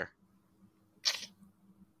last year?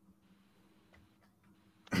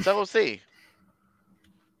 It's LOC.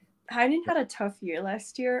 Heinen had a tough year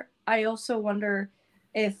last year. I also wonder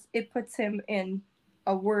if it puts him in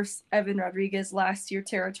a worse Evan Rodriguez last year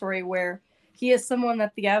territory where he is someone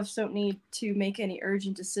that the Avs don't need to make any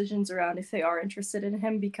urgent decisions around if they are interested in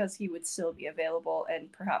him because he would still be available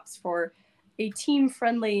and perhaps for a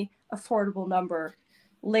team-friendly, affordable number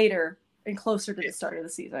later and closer to the start of the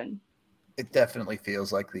season. It definitely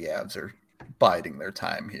feels like the Avs are biding their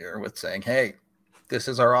time here with saying, hey, this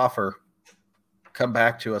is our offer. Come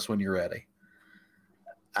back to us when you're ready.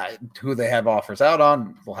 Who they have offers out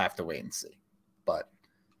on, we'll have to wait and see. But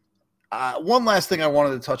one last thing I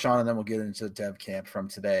wanted to touch on, and then we'll get into the dev camp from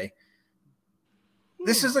today.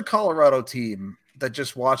 This is a Colorado team that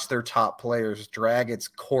just watched their top players drag its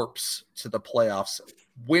corpse to the playoffs,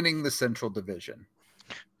 winning the Central Division.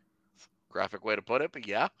 Graphic way to put it, but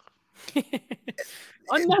yeah.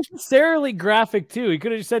 Unnecessarily graphic, too. He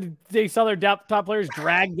could have just said they saw their top players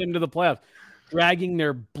drag them to the playoffs, dragging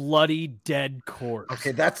their bloody dead corpse. Okay,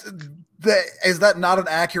 is that not an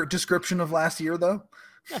accurate description of last year, though?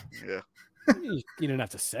 Yeah. You don't have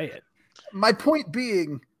to say it. My point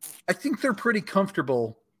being, I think they're pretty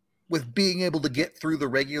comfortable with being able to get through the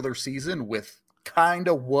regular season with kind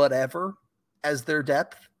of whatever as their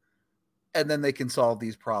depth, and then they can solve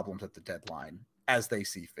these problems at the deadline as they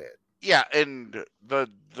see fit. Yeah, and the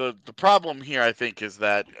problem here, I think, is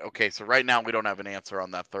that, okay, so right now we don't have an answer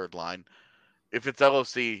on that third line. If it's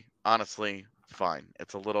LOC, honestly, fine.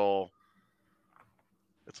 It's a little...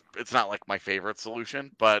 It's not like my favorite solution,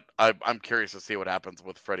 but I'm curious to see what happens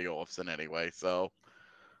with Freddie Olofsson anyway, so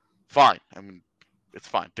fine. I mean, it's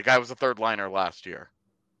fine. The guy was a third liner last year,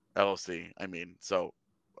 LOC. I mean, so,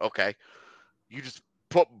 okay. You just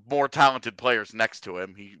put more talented players next to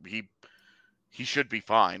him. He should be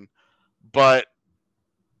fine. But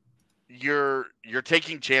you're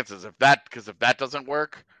taking chances because if that doesn't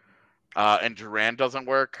work, and Duran doesn't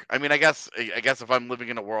work. I mean, I guess if I'm living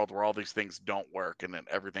in a world where all these things don't work and then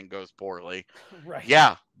everything goes poorly, right?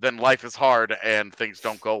 Yeah, then life is hard and things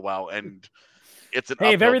don't go well, and it's an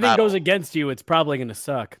hey, if everything battle. Goes against you, it's probably going to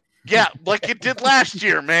suck. Yeah, like it did last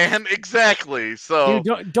year, man. Exactly. So,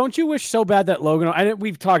 dude, don't you wish so bad that Logan?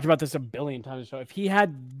 We've talked about this a billion times. So if he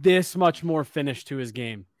had this much more finish to his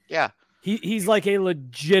game, yeah, he's like a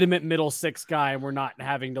legitimate middle six guy, and we're not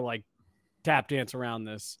having to like tap dance around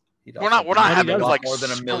this. We're not having like more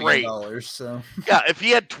than $1 million. So yeah, if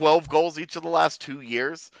he had 12 goals each of the last 2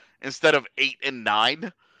 years instead of 8 and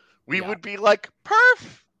 9, we would be like,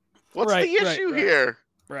 perf. What's the issue here?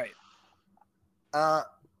 Right.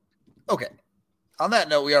 Okay. On that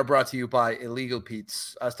note, we are brought to you by Illegal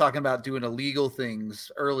Pete's. I was talking about doing illegal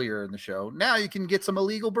things earlier in the show. Now you can get some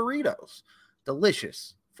illegal burritos.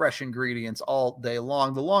 Delicious, fresh ingredients all day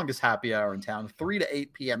long. The longest happy hour in town, 3 to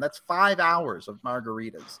 8 p.m. That's 5 hours of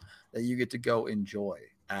margaritas that you get to go enjoy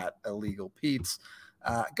at Illegal Pete's.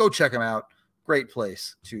 Go check them out. Great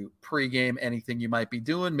place to pregame anything you might be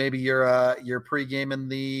doing. Maybe you're pregaming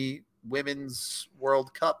the Women's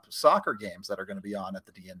World Cup soccer games that are going to be on at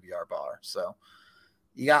the DNVR bar. So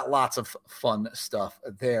you got lots of fun stuff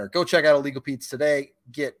there. Go check out Illegal Pete's today.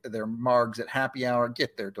 Get their margs at happy hour.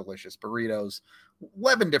 Get their delicious burritos.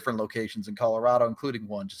 11 different locations in Colorado, including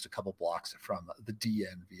one just a couple blocks from the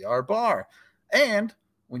DNVR bar. And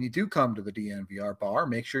when you do come to the DNVR bar,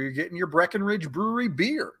 make sure you're getting your Breckenridge Brewery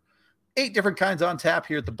beer. 8 different kinds on tap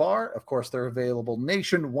here at the bar. Of course, they're available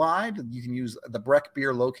nationwide. You can use the Breck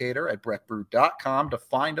Beer Locator at breckbrew.com to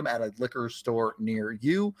find them at a liquor store near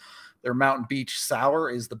you. Their Mountain Beach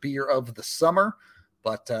Sour is the beer of the summer.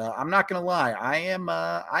 But I'm not gonna lie, I am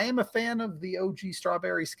a fan of the OG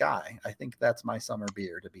Strawberry Sky. I think that's my summer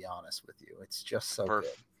beer, to be honest with you. It's just so good.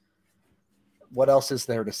 What else is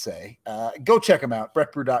there to say? Go check them out,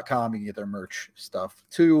 brettbrew.com. You can get their merch stuff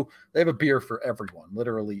too. They have a beer for everyone,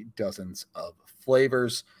 literally dozens of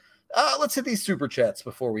flavors. Let's hit these super chats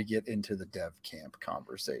before we get into the dev camp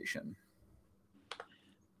conversation.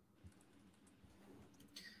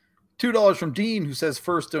 $2 from Dean, who says,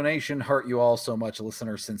 first donation, heart you all so much,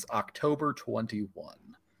 listener, since October 21.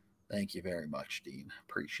 Thank you very much, Dean.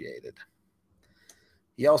 Appreciate it.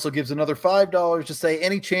 He also gives another $5 to say,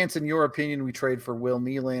 any chance in your opinion we trade for Will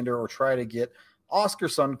Nylander or try to get Oscar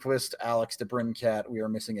Sundqvist, Alex DeBrincat? We are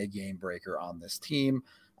missing a game breaker on this team.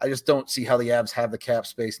 I just don't see how the Avs have the cap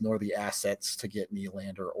space nor the assets to get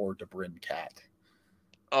Nylander or DeBrincat.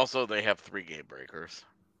 Also, they have 3 game breakers.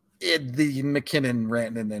 The McKinnon,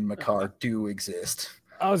 Rantanen, and Makar do exist.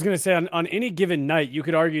 I was going to say, on any given night, you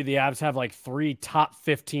could argue the Avs have like 3 top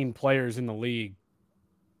 15 players in the league.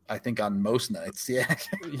 I think on most nights, yeah.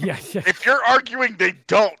 Yeah. If you're arguing they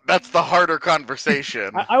don't, that's the harder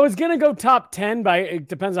conversation. I was going to go top 10, but it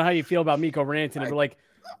depends on how you feel about Mikko Rantanen. But like,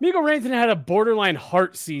 Mikko Rantanen had a borderline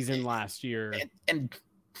heart season last year. And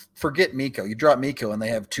forget Mikko. You drop Mikko, and they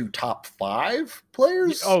have 2 top 5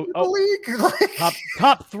 players in the league.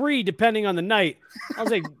 Top 3, depending on the night. I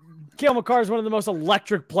was like, Cale Makar is one of the most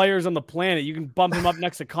electric players on the planet. You can bump him up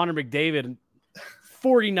next to Connor McDavid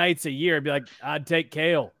 40 nights a year. I'd be like, I'd take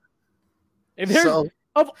Cale. If there's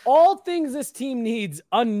of all things this team needs,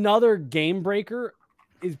 another game breaker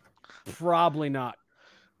is probably not.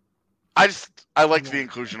 I liked the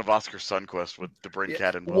inclusion of Oscar Sundqvist with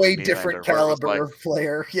DeBrincat and way different caliber of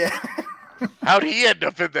player. Yeah. How'd he end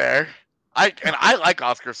up in there? I like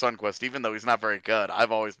Oscar Sundqvist, even though he's not very good.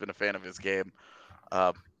 I've always been a fan of his game.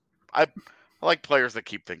 I like players that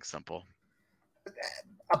keep things simple.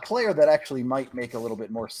 A player that actually might make a little bit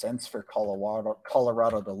more sense for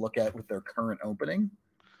Colorado to look at with their current opening.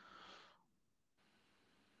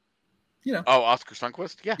 You know. Oh, Oscar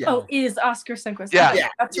Sundqvist? Yeah. Oh, is Oscar Sundqvist? Yeah.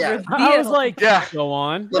 That's a reveal. I was like, yeah. Go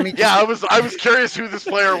on. I was curious who this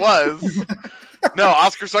player was. No,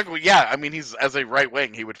 Oscar Sundqvist. Yeah, I mean, he's as a right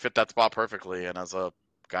wing, he would fit that spot perfectly, and as a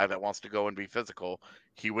guy that wants to go and be physical,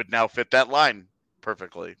 he would now fit that line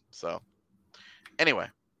perfectly. So, anyway,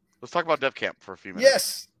 let's talk about Dev Camp for a few minutes.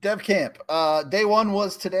 Yes, Dev Camp. Day 1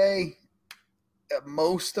 was today.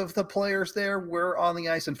 Most of the players there were on the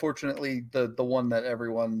ice. Unfortunately, the one that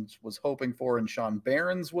everyone was hoping for, and Sean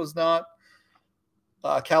Barons, was not.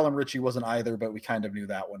 Callum Ritchie wasn't either, but we kind of knew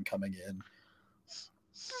that one coming in.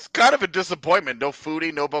 It's kind of a disappointment. No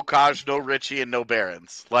Foodie, no Bocage, no Ritchie, and no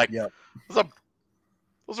Barons. Like, yep.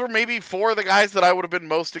 Those were maybe 4 of the guys that I would have been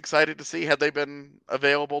most excited to see had they been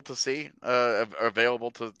available to see,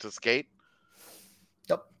 available to skate.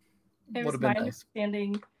 Yep. It was my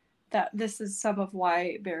understanding that this is some of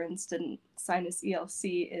why Barons didn't sign his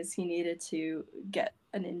ELC is he needed to get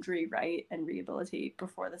an injury right and rehabilitate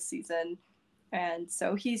before the season. And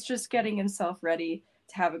so he's just getting himself ready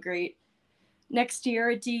to have a great next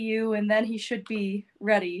year at DU, and then he should be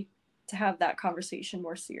ready to have that conversation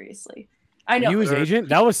more seriously. I know. He was agent.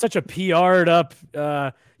 That was such a PR'd up.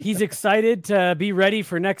 He's excited to be ready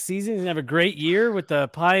for next season and have a great year with the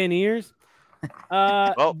Pioneers.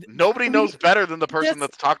 Well, nobody knows better than the person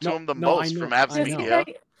that's talked to him the most from Avs Media.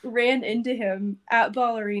 I ran into him at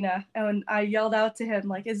Ball Arena, and I yelled out to him,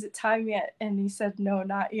 like, is it time yet? And he said, no,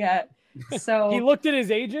 not yet. So he looked at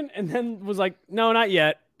his agent and then was like, no, not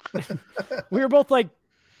yet. We were both like,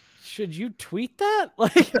 should you tweet that?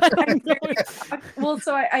 Like, I don't know. Well,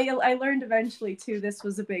 so I learned eventually too, this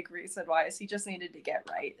was a big reason why, is he just needed to get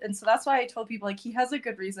right. And so that's why I told people, like, he has a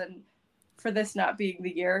good reason for this not being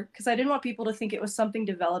the year, because I didn't want people to think it was something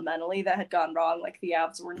developmentally that had gone wrong, like the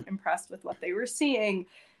Avs weren't impressed with what they were seeing.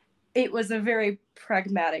 It was a very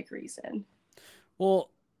pragmatic reason. Well,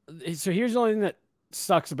 so here's the only thing that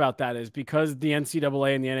sucks about that is because the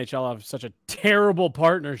NCAA and the NHL have such a terrible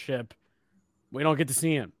partnership, we don't get to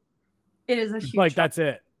see him. It is a huge like that's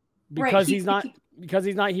it. Because right.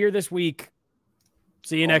 he's not here this week.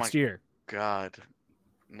 See you next year. God.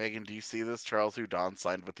 Megan, do you see this? Charles Hudon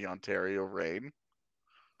signed with the Ontario Reign.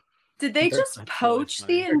 Did they just poach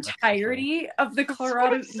the entirety of the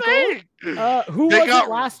Colorado Eagles? Who was it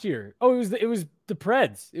last year? Oh, it was the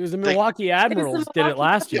Preds. It was the Milwaukee Admirals did it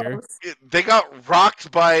last year. They got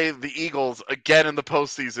rocked by the Eagles again in the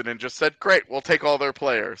postseason and just said, great, we'll take all their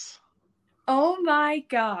players. Oh my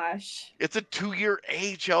gosh. It's a 2-year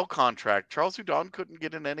AHL contract. Charles Hudon couldn't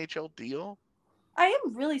get an NHL deal? I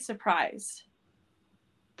am really surprised.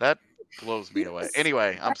 That blows me away.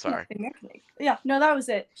 Anyway, I'm sorry. Yeah, no, that was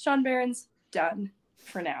it. Sean Barons, done.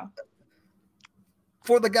 for now.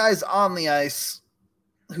 For the guys on the ice,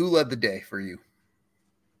 who led the day for you?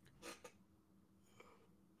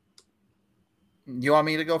 You want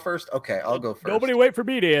me to go first? Okay, I'll go first. Nobody wait for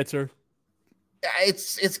me to answer.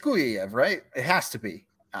 It's Guyayev, right? It has to be.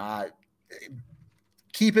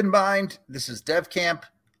 Keep in mind, this is dev camp.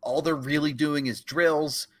 All they're really doing is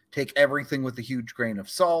drills. Take everything with a huge grain of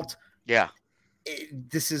salt. Yeah.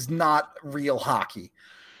 This is not real hockey.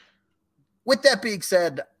 With that being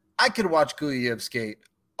said, I could watch Guyayev skate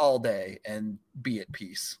all day and be at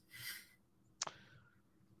peace.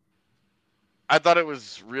 I thought it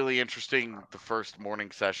was really interesting the first morning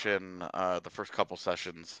session, the first couple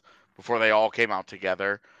sessions before they all came out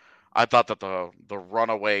together. I thought that the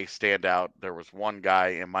runaway standout, there was one guy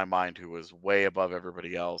in my mind who was way above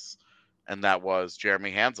everybody else, and that was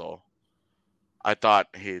Jeremy Hansel. I thought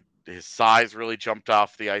his size really jumped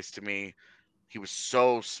off the ice to me. He was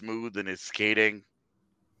so smooth in his skating.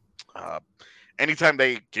 Anytime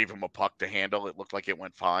they gave him a puck to handle, it looked like it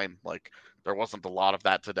went fine. Like there wasn't a lot of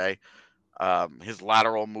that today. His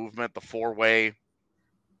lateral movement, the four-way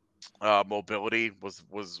mobility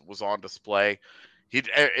was on display.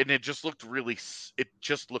 And it just looked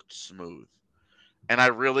smooth, and I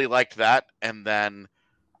really liked that. And then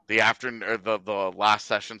the last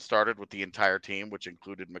session started with the entire team, which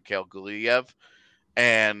included Mikhail Guyayev,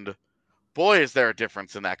 and boy, is there a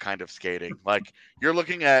difference in that kind of skating. Like you're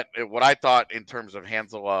looking at what I thought in terms of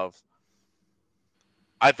Hanselov.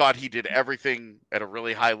 I thought he did everything at a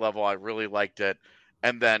really high level. I really liked it.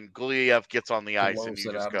 And then Guyayev gets on the ice and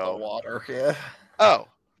you just go, the water. Yeah. Oh,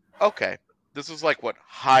 okay. This is like what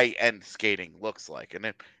high-end skating looks like. And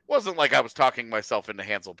it wasn't like I was talking myself into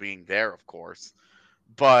Hansel being there, of course.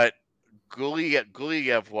 But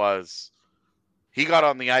Guyayev he got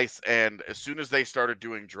on the ice, and as soon as they started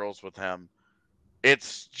doing drills with him,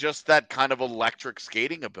 it's just that kind of electric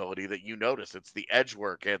skating ability that you notice. It's the edge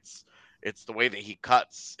work. It's the way that he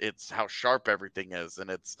cuts. It's how sharp everything is, and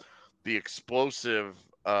it's the explosive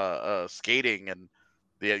skating and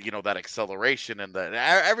that acceleration and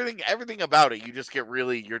everything about it. You just get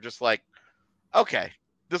you're just like, okay,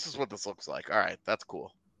 this is what this looks like. All right, that's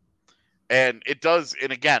cool. And it does.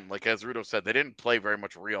 And again, like as Rudo said, they didn't play very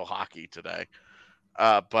much real hockey today.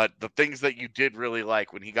 But the things that you did really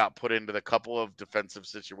like when he got put into the couple of defensive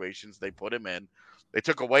situations they put him in, they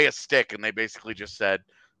took away a stick and they basically just said,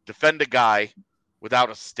 defend a guy without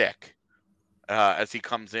a stick as he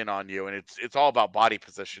comes in on you. And it's all about body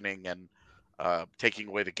positioning and taking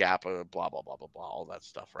away the gap, blah, blah, blah, blah, blah, all that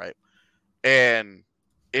stuff, right? And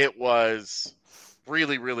it was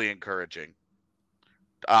really, really encouraging.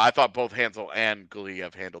 I thought both Hansel and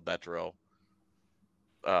Guyayev handled that drill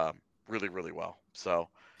really, really well. So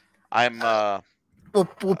I'm...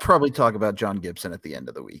 We'll probably talk about John Gibson at the end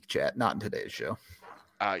of the week, chat, not in today's show.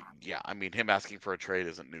 Yeah, I mean, him asking for a trade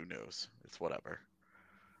isn't new news. It's whatever.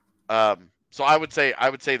 So I would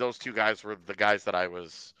say those two guys were the guys that I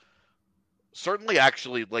was certainly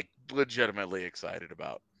actually like legitimately excited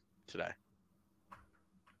about today.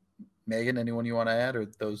 Megan, anyone you want to add, or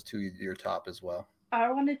those two your top as well? I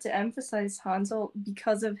wanted to emphasize Hansel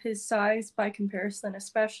because of his size by comparison,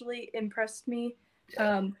 especially impressed me.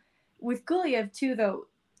 Yeah. With Guyayev too, though,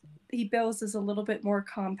 he bills is a little bit more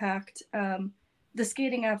compact. The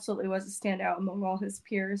skating absolutely was a standout among all his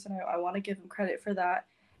peers, and I want to give him credit for that.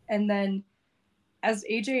 And then, as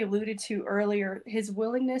AJ alluded to earlier, his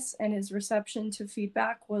willingness and his reception to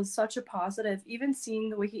feedback was such a positive. Even seeing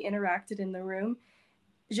the way he interacted in the room,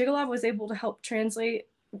 Zhigalov was able to help translate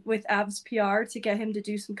with Avs PR to get him to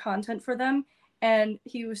do some content for them. And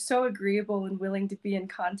he was so agreeable and willing to be in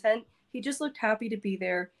content. He just looked happy to be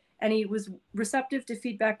there. And he was receptive to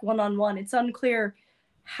feedback one-on-one. It's unclear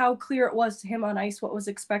how clear it was to him on ice what was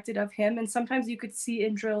expected of him. And sometimes you could see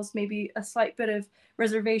in drills maybe a slight bit of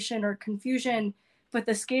reservation or confusion, but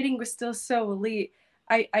the skating was still so elite.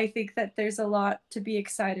 I think that there's a lot to be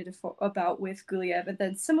excited about with Guyayev. And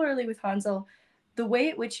then similarly with Hansel, the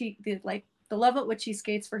way at which the level at which he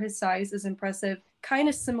skates for his size is impressive. Kind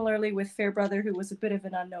of similarly with Fairbrother, who was a bit of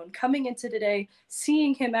an unknown. Coming into today,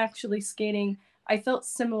 seeing him actually skating, I felt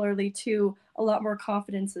similarly to a lot more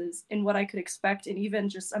confidences in what I could expect, and even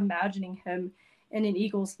just imagining him in an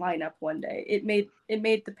Eagles lineup one day. It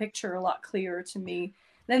made the picture a lot clearer to me.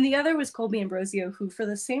 Then the other was Colby Ambrosio, who, for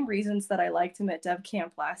the same reasons that I liked him at Dev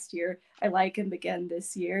Camp last year, I like him again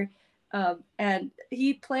this year. And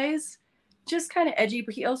he plays just kind of edgy,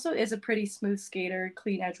 but he also is a pretty smooth skater,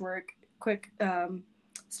 clean edge work, quick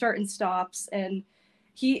start and stops, and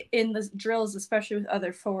he, in the drills, especially with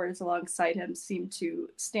other forwards alongside him, seemed to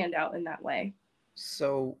stand out in that way.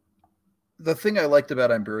 So the thing I liked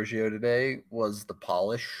about Ambrosio today was the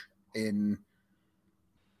polish in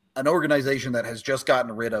an organization that has just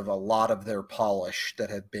gotten rid of a lot of their polish that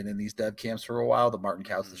had been in these dev camps for a while. The Martin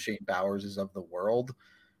Couts, the Shane Bowerses of the world.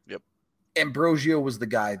 Yep. Ambrosio was the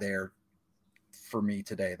guy there for me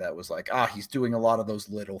today that was like, he's doing a lot of those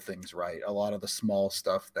little things right. A lot of the small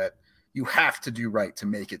stuff that you have to do right to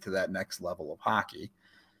make it to that next level of hockey.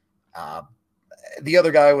 The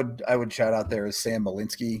other guy I would shout out there is Sam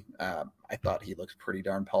Malinsky. I thought he looked pretty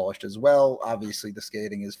darn polished as well. Obviously, the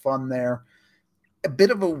skating is fun there. A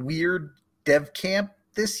bit of a weird dev camp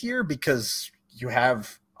this year because you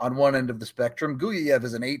have on one end of the spectrum, Guyayev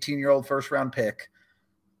is an 18-year-old first-round pick.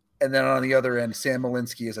 And then on the other end, Sam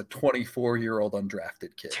Malinsky is a 24-year-old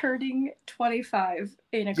undrafted kid. Turning 25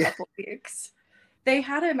 in a couple weeks. They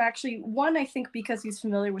had him actually, one, I think because he's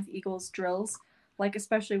familiar with Eagles drills, like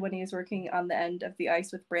especially when he was working on the end of the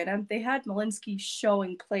ice with Branham, they had Malinsky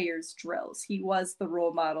showing players drills. He was the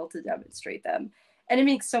role model to demonstrate them. And it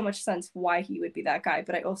makes so much sense why he would be that guy.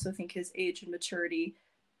 But I also think his age and maturity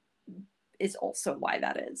is also why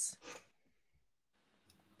that is.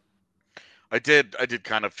 I did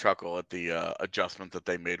kind of chuckle at the adjustment that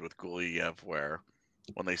they made with Guyayev, where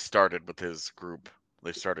when they started with his group,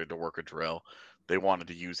 they started to work a drill. They wanted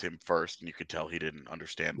to use him first, and you could tell he didn't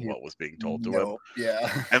understand what was being told to him.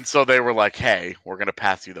 Yeah. And so they were like, hey, we're going to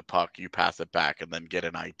pass you the puck. You pass it back and then get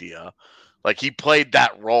an idea. Like, he played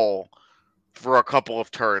that role for a couple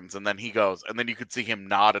of turns, and then he goes, and then you could see him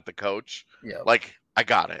nod at the coach. Yeah. Like, I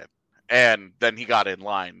got it. And then he got in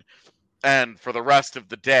line. And for the rest of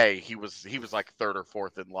the day, he was like third or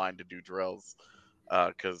fourth in line to do drills.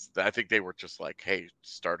 Because I think they were just like, hey,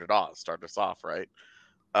 start us off, right?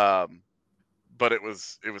 But it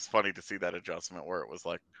was funny to see that adjustment where it was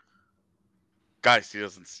like, guys, he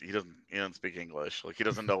doesn't speak English. Like, he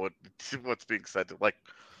doesn't know what's being said to, like,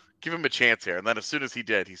 give him a chance here. And then as soon as he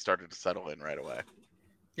did, he started to settle in right away.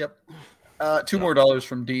 Yep. $2 more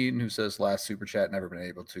from Dean, who says last super chat, never been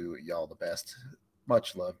able to. Y'all the best.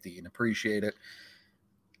 Much love, Dean. Appreciate it.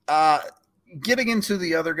 Getting into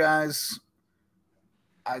the other guys,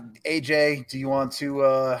 AJ, do you want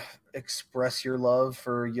to express your love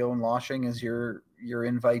for Johan Loshing as your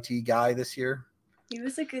invitee guy this year? He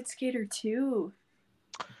was a good skater too.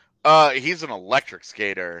 He's an electric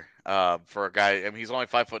skater for a guy. I mean, he's only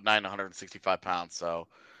 5'9", 165 pounds. So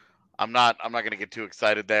I'm not going to get too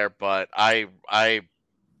excited there. But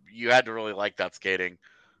you had to really like that skating.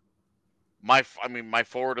 My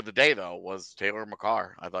forward of the day though was Taylor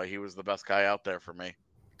McCarr. I thought he was the best guy out there for me.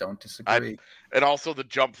 Don't disagree. And also the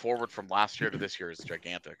jump forward from last year to this year is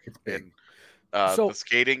gigantic. It's big. And the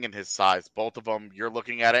skating and his size, both of them, you're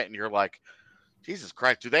looking at it and you're like, Jesus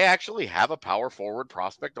Christ, do they actually have a power forward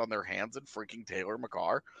prospect on their hands in freaking Taylor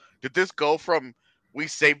McCarr? Did this go from we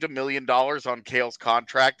saved $1 million on Cale's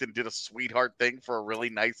contract and did a sweetheart thing for a really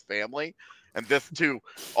nice family, and this to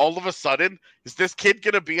all of a sudden, is this kid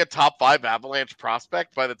going to be a top 5 Avalanche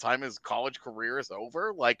prospect by the time his college career is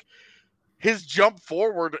over? Like, his jump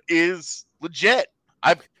forward is legit.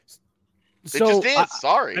 It just is.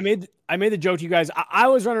 Sorry. I made the joke to you guys. I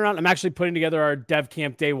was running around. I'm actually putting together our Dev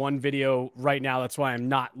Camp Day 1 video right now. That's why I'm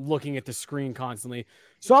not looking at the screen constantly.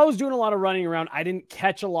 So I was doing a lot of running around. I didn't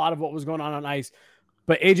catch a lot of what was going on ice.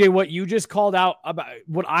 But AJ, what you just called out about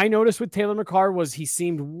what I noticed with Taylor McCarr was he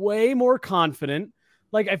seemed way more confident.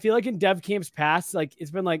 Like, I feel like in Dev Camps past, like, it's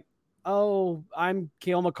been like, oh, I'm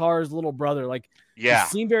Cale McCarr's little brother. Like, yeah, he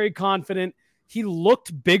seemed very confident. He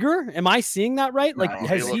looked bigger. Am I seeing that right? Like,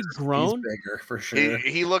 has he grown? He's bigger for sure.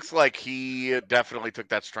 He looks like he definitely took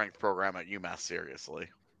that strength program at UMass seriously.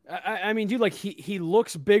 I mean, dude, like he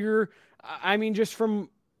looks bigger. I mean, just from,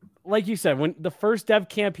 like you said, when the first Dev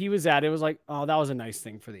Camp he was at, it was like, oh, that was a nice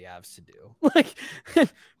thing for the Avs to do. Like,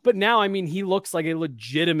 but now, I mean, he looks like a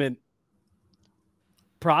legitimate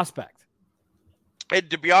prospect. And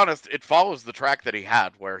to be honest, it follows the track that he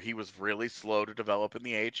had, where he was really slow to develop in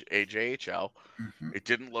the AJHL. Mm-hmm. It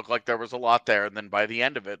didn't look like there was a lot there, and then by the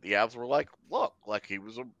end of it, the Avs were like, "Look, like he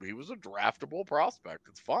was a draftable prospect.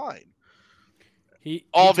 It's fine."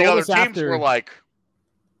 All the other teams were like,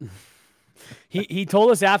 he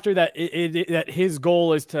told us after that that his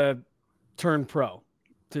goal is to turn pro.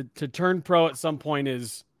 To turn pro at some point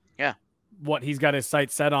is what he's got his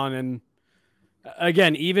sights set on. And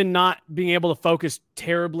again, even not being able to focus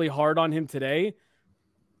terribly hard on him today,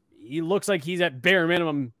 he looks like he's at bare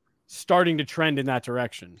minimum starting to trend in that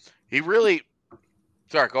direction. He really...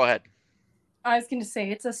 Sorry, go ahead. I was going to say,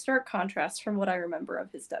 it's a stark contrast from what I remember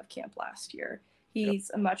of his Dev Camp last year. He's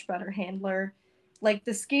a much better handler. like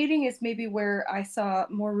the skating is maybe where I saw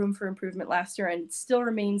more room for improvement last year, and still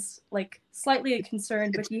remains like slightly a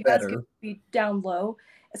concern, but he has to be down low,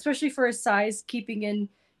 especially for his size, keeping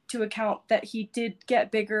into account that he did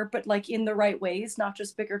get bigger, but like in the right ways, not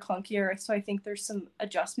just bigger, clunkier. So I think there's some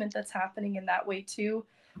adjustment that's happening in that way too.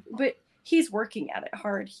 But he's working at it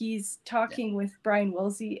hard. He's talking with Brian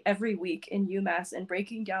Wilsey every week in UMass and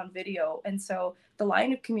breaking down video. And so the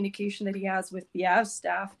line of communication that he has with the Avs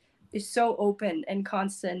staff is so open and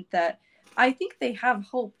constant that I think they have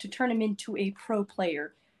hope to turn him into a pro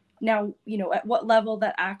player. Now, at what level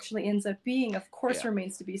that actually ends up being, of course,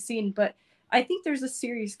 remains to be seen. But I think there's a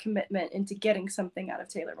serious commitment into getting something out of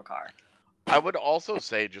Taylor McCarr. I would also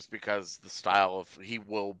say, just because the style of he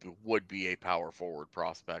would be a power forward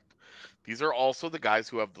prospect, these are also the guys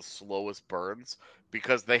who have the slowest burns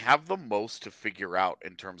because they have the most to figure out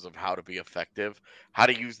in terms of how to be effective, how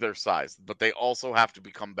to use their size, but they also have to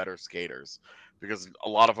become better skaters because a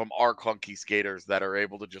lot of them are clunky skaters that are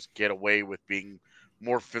able to just get away with being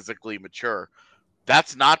more physically mature.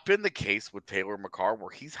 That's not been the case with Taylor McCarr, where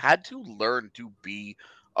he's had to learn to be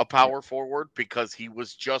a power forward because he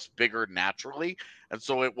was just bigger naturally. And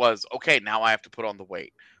so it was, okay, now I have to put on the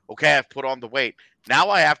weight. Okay, I've put on the weight. Now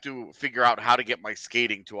I have to figure out how to get my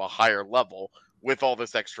skating to a higher level with all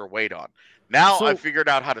this extra weight on. Now I figured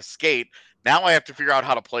out how to skate. Now I have to figure out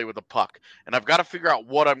how to play with a puck. And I've got to figure out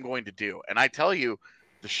what I'm going to do. And I tell you,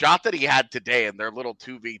 the shot that he had today in their little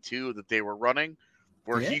 2v2 that they were running,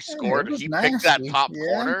 where he scored, he picked that top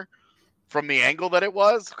corner from the angle that it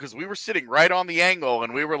was, because we were sitting right on the angle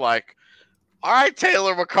and we were like, all right,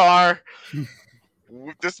 Taylor McCarr,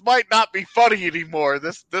 this might not be funny anymore.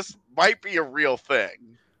 This might be a real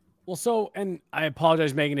thing. Well, and I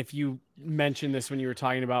apologize, Megan, if you mentioned this when you were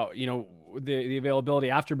talking about, the availability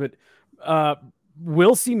after, but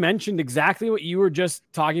Wilsey mentioned exactly what you were just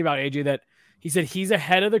talking about, AJ, that he said he's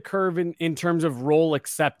ahead of the curve in terms of role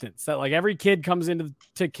acceptance, that like every kid comes into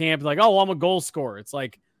camp like, oh, well, I'm a goal scorer. It's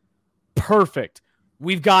like, perfect.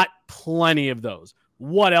 We've got plenty of those.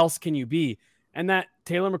 What else can you be? And that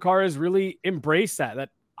Taylor McCarr has really embraced that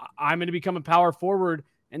I'm going to become a power forward,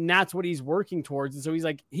 and that's what he's working towards. And so he's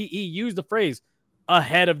like, he used the phrase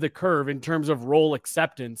ahead of the curve in terms of role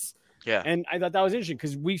acceptance. Yeah. And I thought that was interesting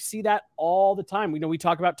because we see that all the time. We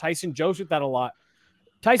talk about Tyson Jost with that a lot.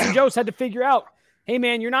 Tyson Jost had to figure out, hey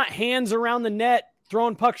man, you're not hands around the net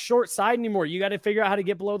throwing pucks short side anymore. You got to figure out how to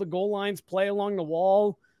get below the goal lines, play along the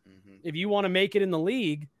wall if you want to make it in the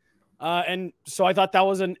league. And so I thought that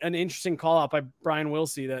was an interesting call out by Brian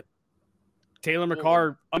Wilsey, that Taylor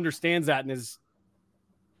McCarr understands that and is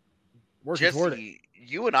working toward it.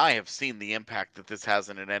 You and I have seen the impact that this has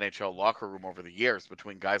in an NHL locker room over the years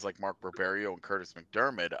between guys like Mark Barberio and Curtis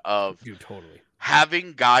McDermott of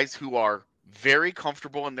having guys who are very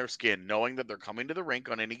comfortable in their skin, knowing that they're coming to the rink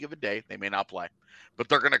on any given day. They may not play, but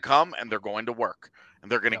they're going to come and they're going to work,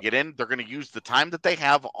 and they're going to get in. They're going to use the time that they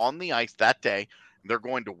have on the ice that day. They're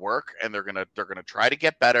going to work, and they're going to try to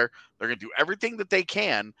get better. They're going to do everything that they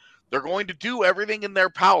can. They're going to do everything in their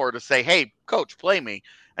power to say, hey, coach, play me.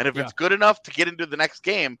 And if it's good enough to get into the next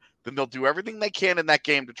game, then they'll do everything they can in that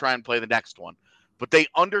game to try and play the next one. But they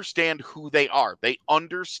understand who they are. They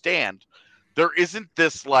understand there isn't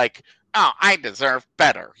this like, oh, I deserve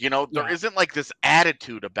better. There isn't like this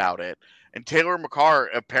attitude about it. And Taylor McCarr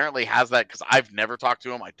apparently has that, because I've never talked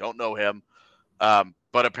to him. I don't know him.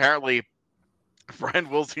 But apparently Brian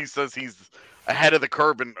Wilsey says he's ahead of the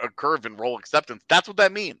curve in role acceptance. That's what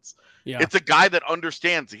that means. Yeah. It's a guy that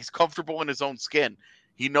understands. He's comfortable in his own skin.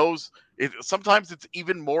 He knows it. Sometimes it's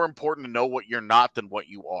even more important to know what you're not than what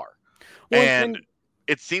you are. Well, and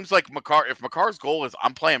it seems like if McCarr's goal is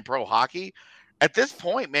I'm playing pro hockey, at this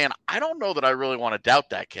point, man, I don't know that I really want to doubt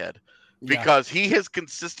that kid, because he has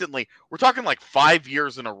consistently, we're talking like 5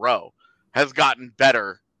 years in a row, has gotten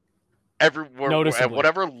better everywhere at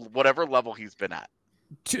whatever level he's been at.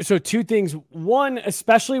 So two things. One,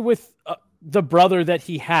 especially with the brother that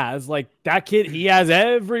he has, like that kid, he has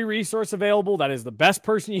every resource available. That is the best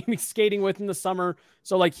person you can be skating with in the summer.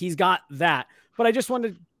 So like he's got that. But I just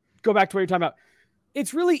wanted to go back to what you're talking about.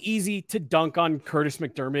 It's really easy to dunk on Curtis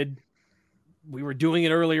McDermott. We were doing it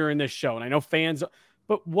earlier in this show, and I know fans,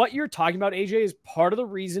 but what you're talking about, AJ, is part of the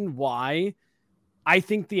reason why I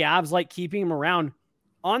think the Avs like keeping him around.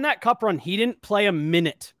 On that cup run, he didn't play a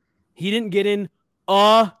minute. He didn't get in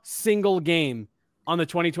a single game on the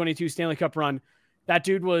 2022 Stanley Cup run. That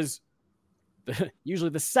dude was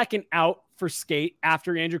usually the second out for skate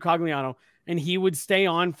after Andrew Cogliano, and he would stay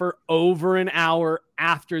on for over an hour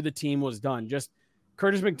after the team was done. Just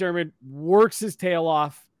Curtis McDermott works his tail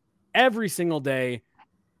off every single day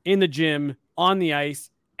in the gym, on the ice,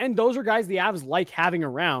 And those are guys the Avs like having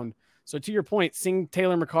around. So to your point, seeing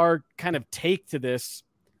Taylor McCarr kind of take to this,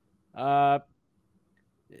 I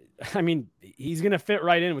mean, he's going to fit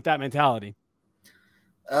right in with that mentality.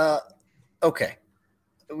 Okay.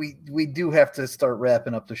 We do have to start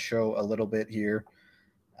wrapping up the show a little bit here.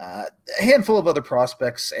 A handful of other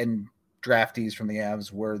prospects and draftees from the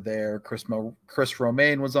Avs were there. Chris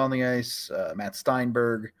Romaine was on the ice. Matt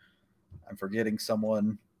Steinberg. I'm forgetting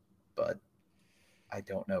someone, but I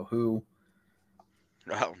don't know who.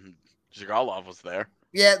 Zhigalov was there.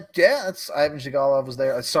 Yeah, that's Ivan Zhigalov was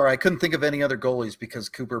there. Sorry, I couldn't think of any other goalies because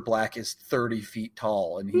Cooper Black is 30 feet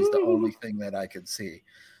tall, and he's the only thing that I could see.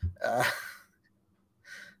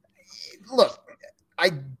 Look,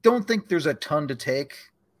 I don't think there's a ton to take.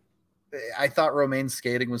 I thought Romaine's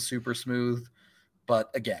skating was super smooth, but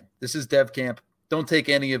again, this is Dev Camp. Don't take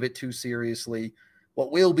any of it too seriously.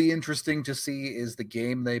 What will be interesting to see is the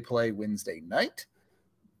game they play Wednesday night.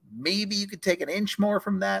 Maybe you could take an inch more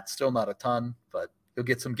from that. Still not a ton, but you'll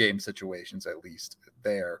get some game situations at least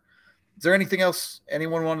there. Is there anything else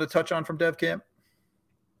anyone wanted to touch on from Dev Camp?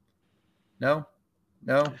 No?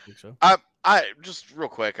 I think so. I just real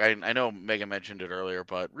quick, I know Megan mentioned it earlier,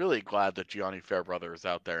 but really glad that Gianni Fairbrother is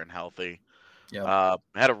out there and healthy. Yeah.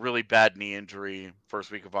 Had a really bad knee injury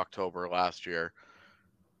first week of October last year.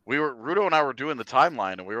 Rudo and I were doing the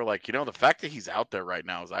timeline, and we were like, the fact that he's out there right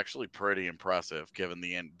now is actually pretty impressive given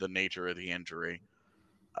the nature of the injury.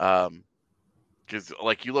 Because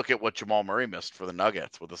like you look at what Jamal Murray missed for the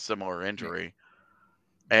Nuggets with a similar injury,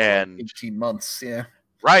 and 18 months, yeah.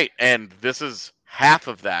 Right, and this is half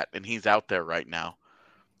of that, and he's out there right now.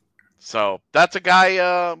 So that's a guy.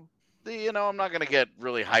 I'm not going to get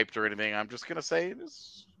really hyped or anything. I'm just going to say,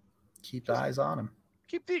 just keep the eyes on him.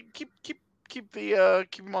 Keep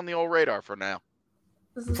him on the old radar for now.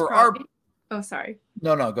 Sorry.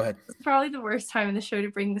 No, go ahead. It's probably the worst time in the show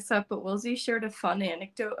to bring this up, but Woolsey shared a fun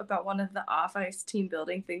anecdote about one of the off-ice team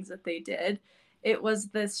building things that they did. It was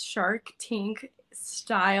this Shark Tank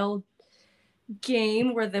style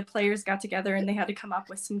game where the players got together and they had to come up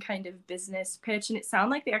with some kind of business pitch, and it sounded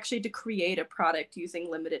like they actually had to create a product using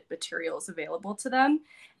limited materials available to them.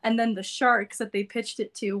 And then the Sharks that they pitched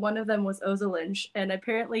it to, one of them was Ozolinsh, and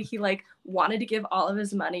apparently he wanted to give all of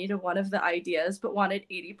his money to one of the ideas but wanted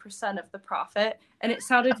 80% of the profit, and it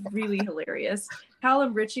sounded really hilarious.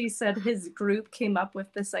 Callum Ritchie said his group came up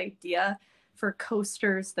with this idea for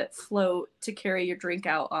coasters that float to carry your drink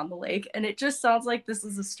out on the lake. And it just sounds like this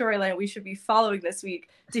is a storyline we should be following this week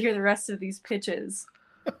to hear the rest of these pitches.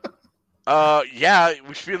 Yeah,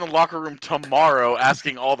 we should be in the locker room tomorrow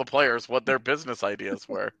asking all the players what their business ideas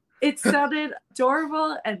were. It sounded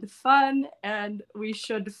adorable and fun, and we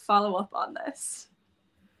should follow up on this.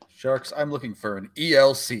 Sharks, I'm looking for an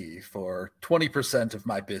ELC for 20% of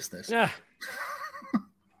my business. Yeah.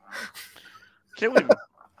 Can't believe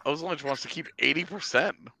Ozolinsh wants to keep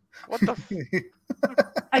 80%. What the?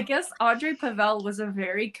 I guess Andre Pavel was a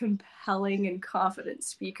very compelling and confident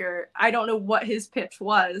speaker. I don't know what his pitch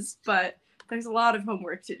was, but there's a lot of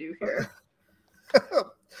homework to do here.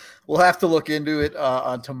 We'll have to look into it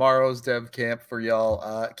on tomorrow's Dev Camp for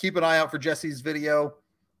y'all. Keep an eye out for Jesse's video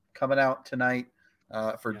coming out tonight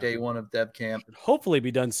for day one of Dev Camp. Hopefully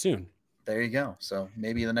be done soon. There you go. So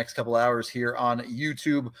maybe in the next couple hours here on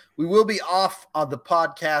YouTube. We will be off on the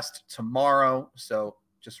podcast tomorrow, so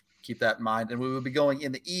just keep that in mind. And we will be going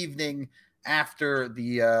in the evening after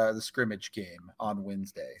the scrimmage game on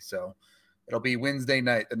Wednesday. So it'll be Wednesday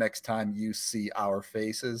night the next time you see our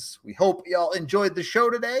faces. We hope y'all enjoyed the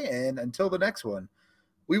show today, and until the next one,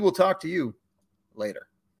 we will talk to you later.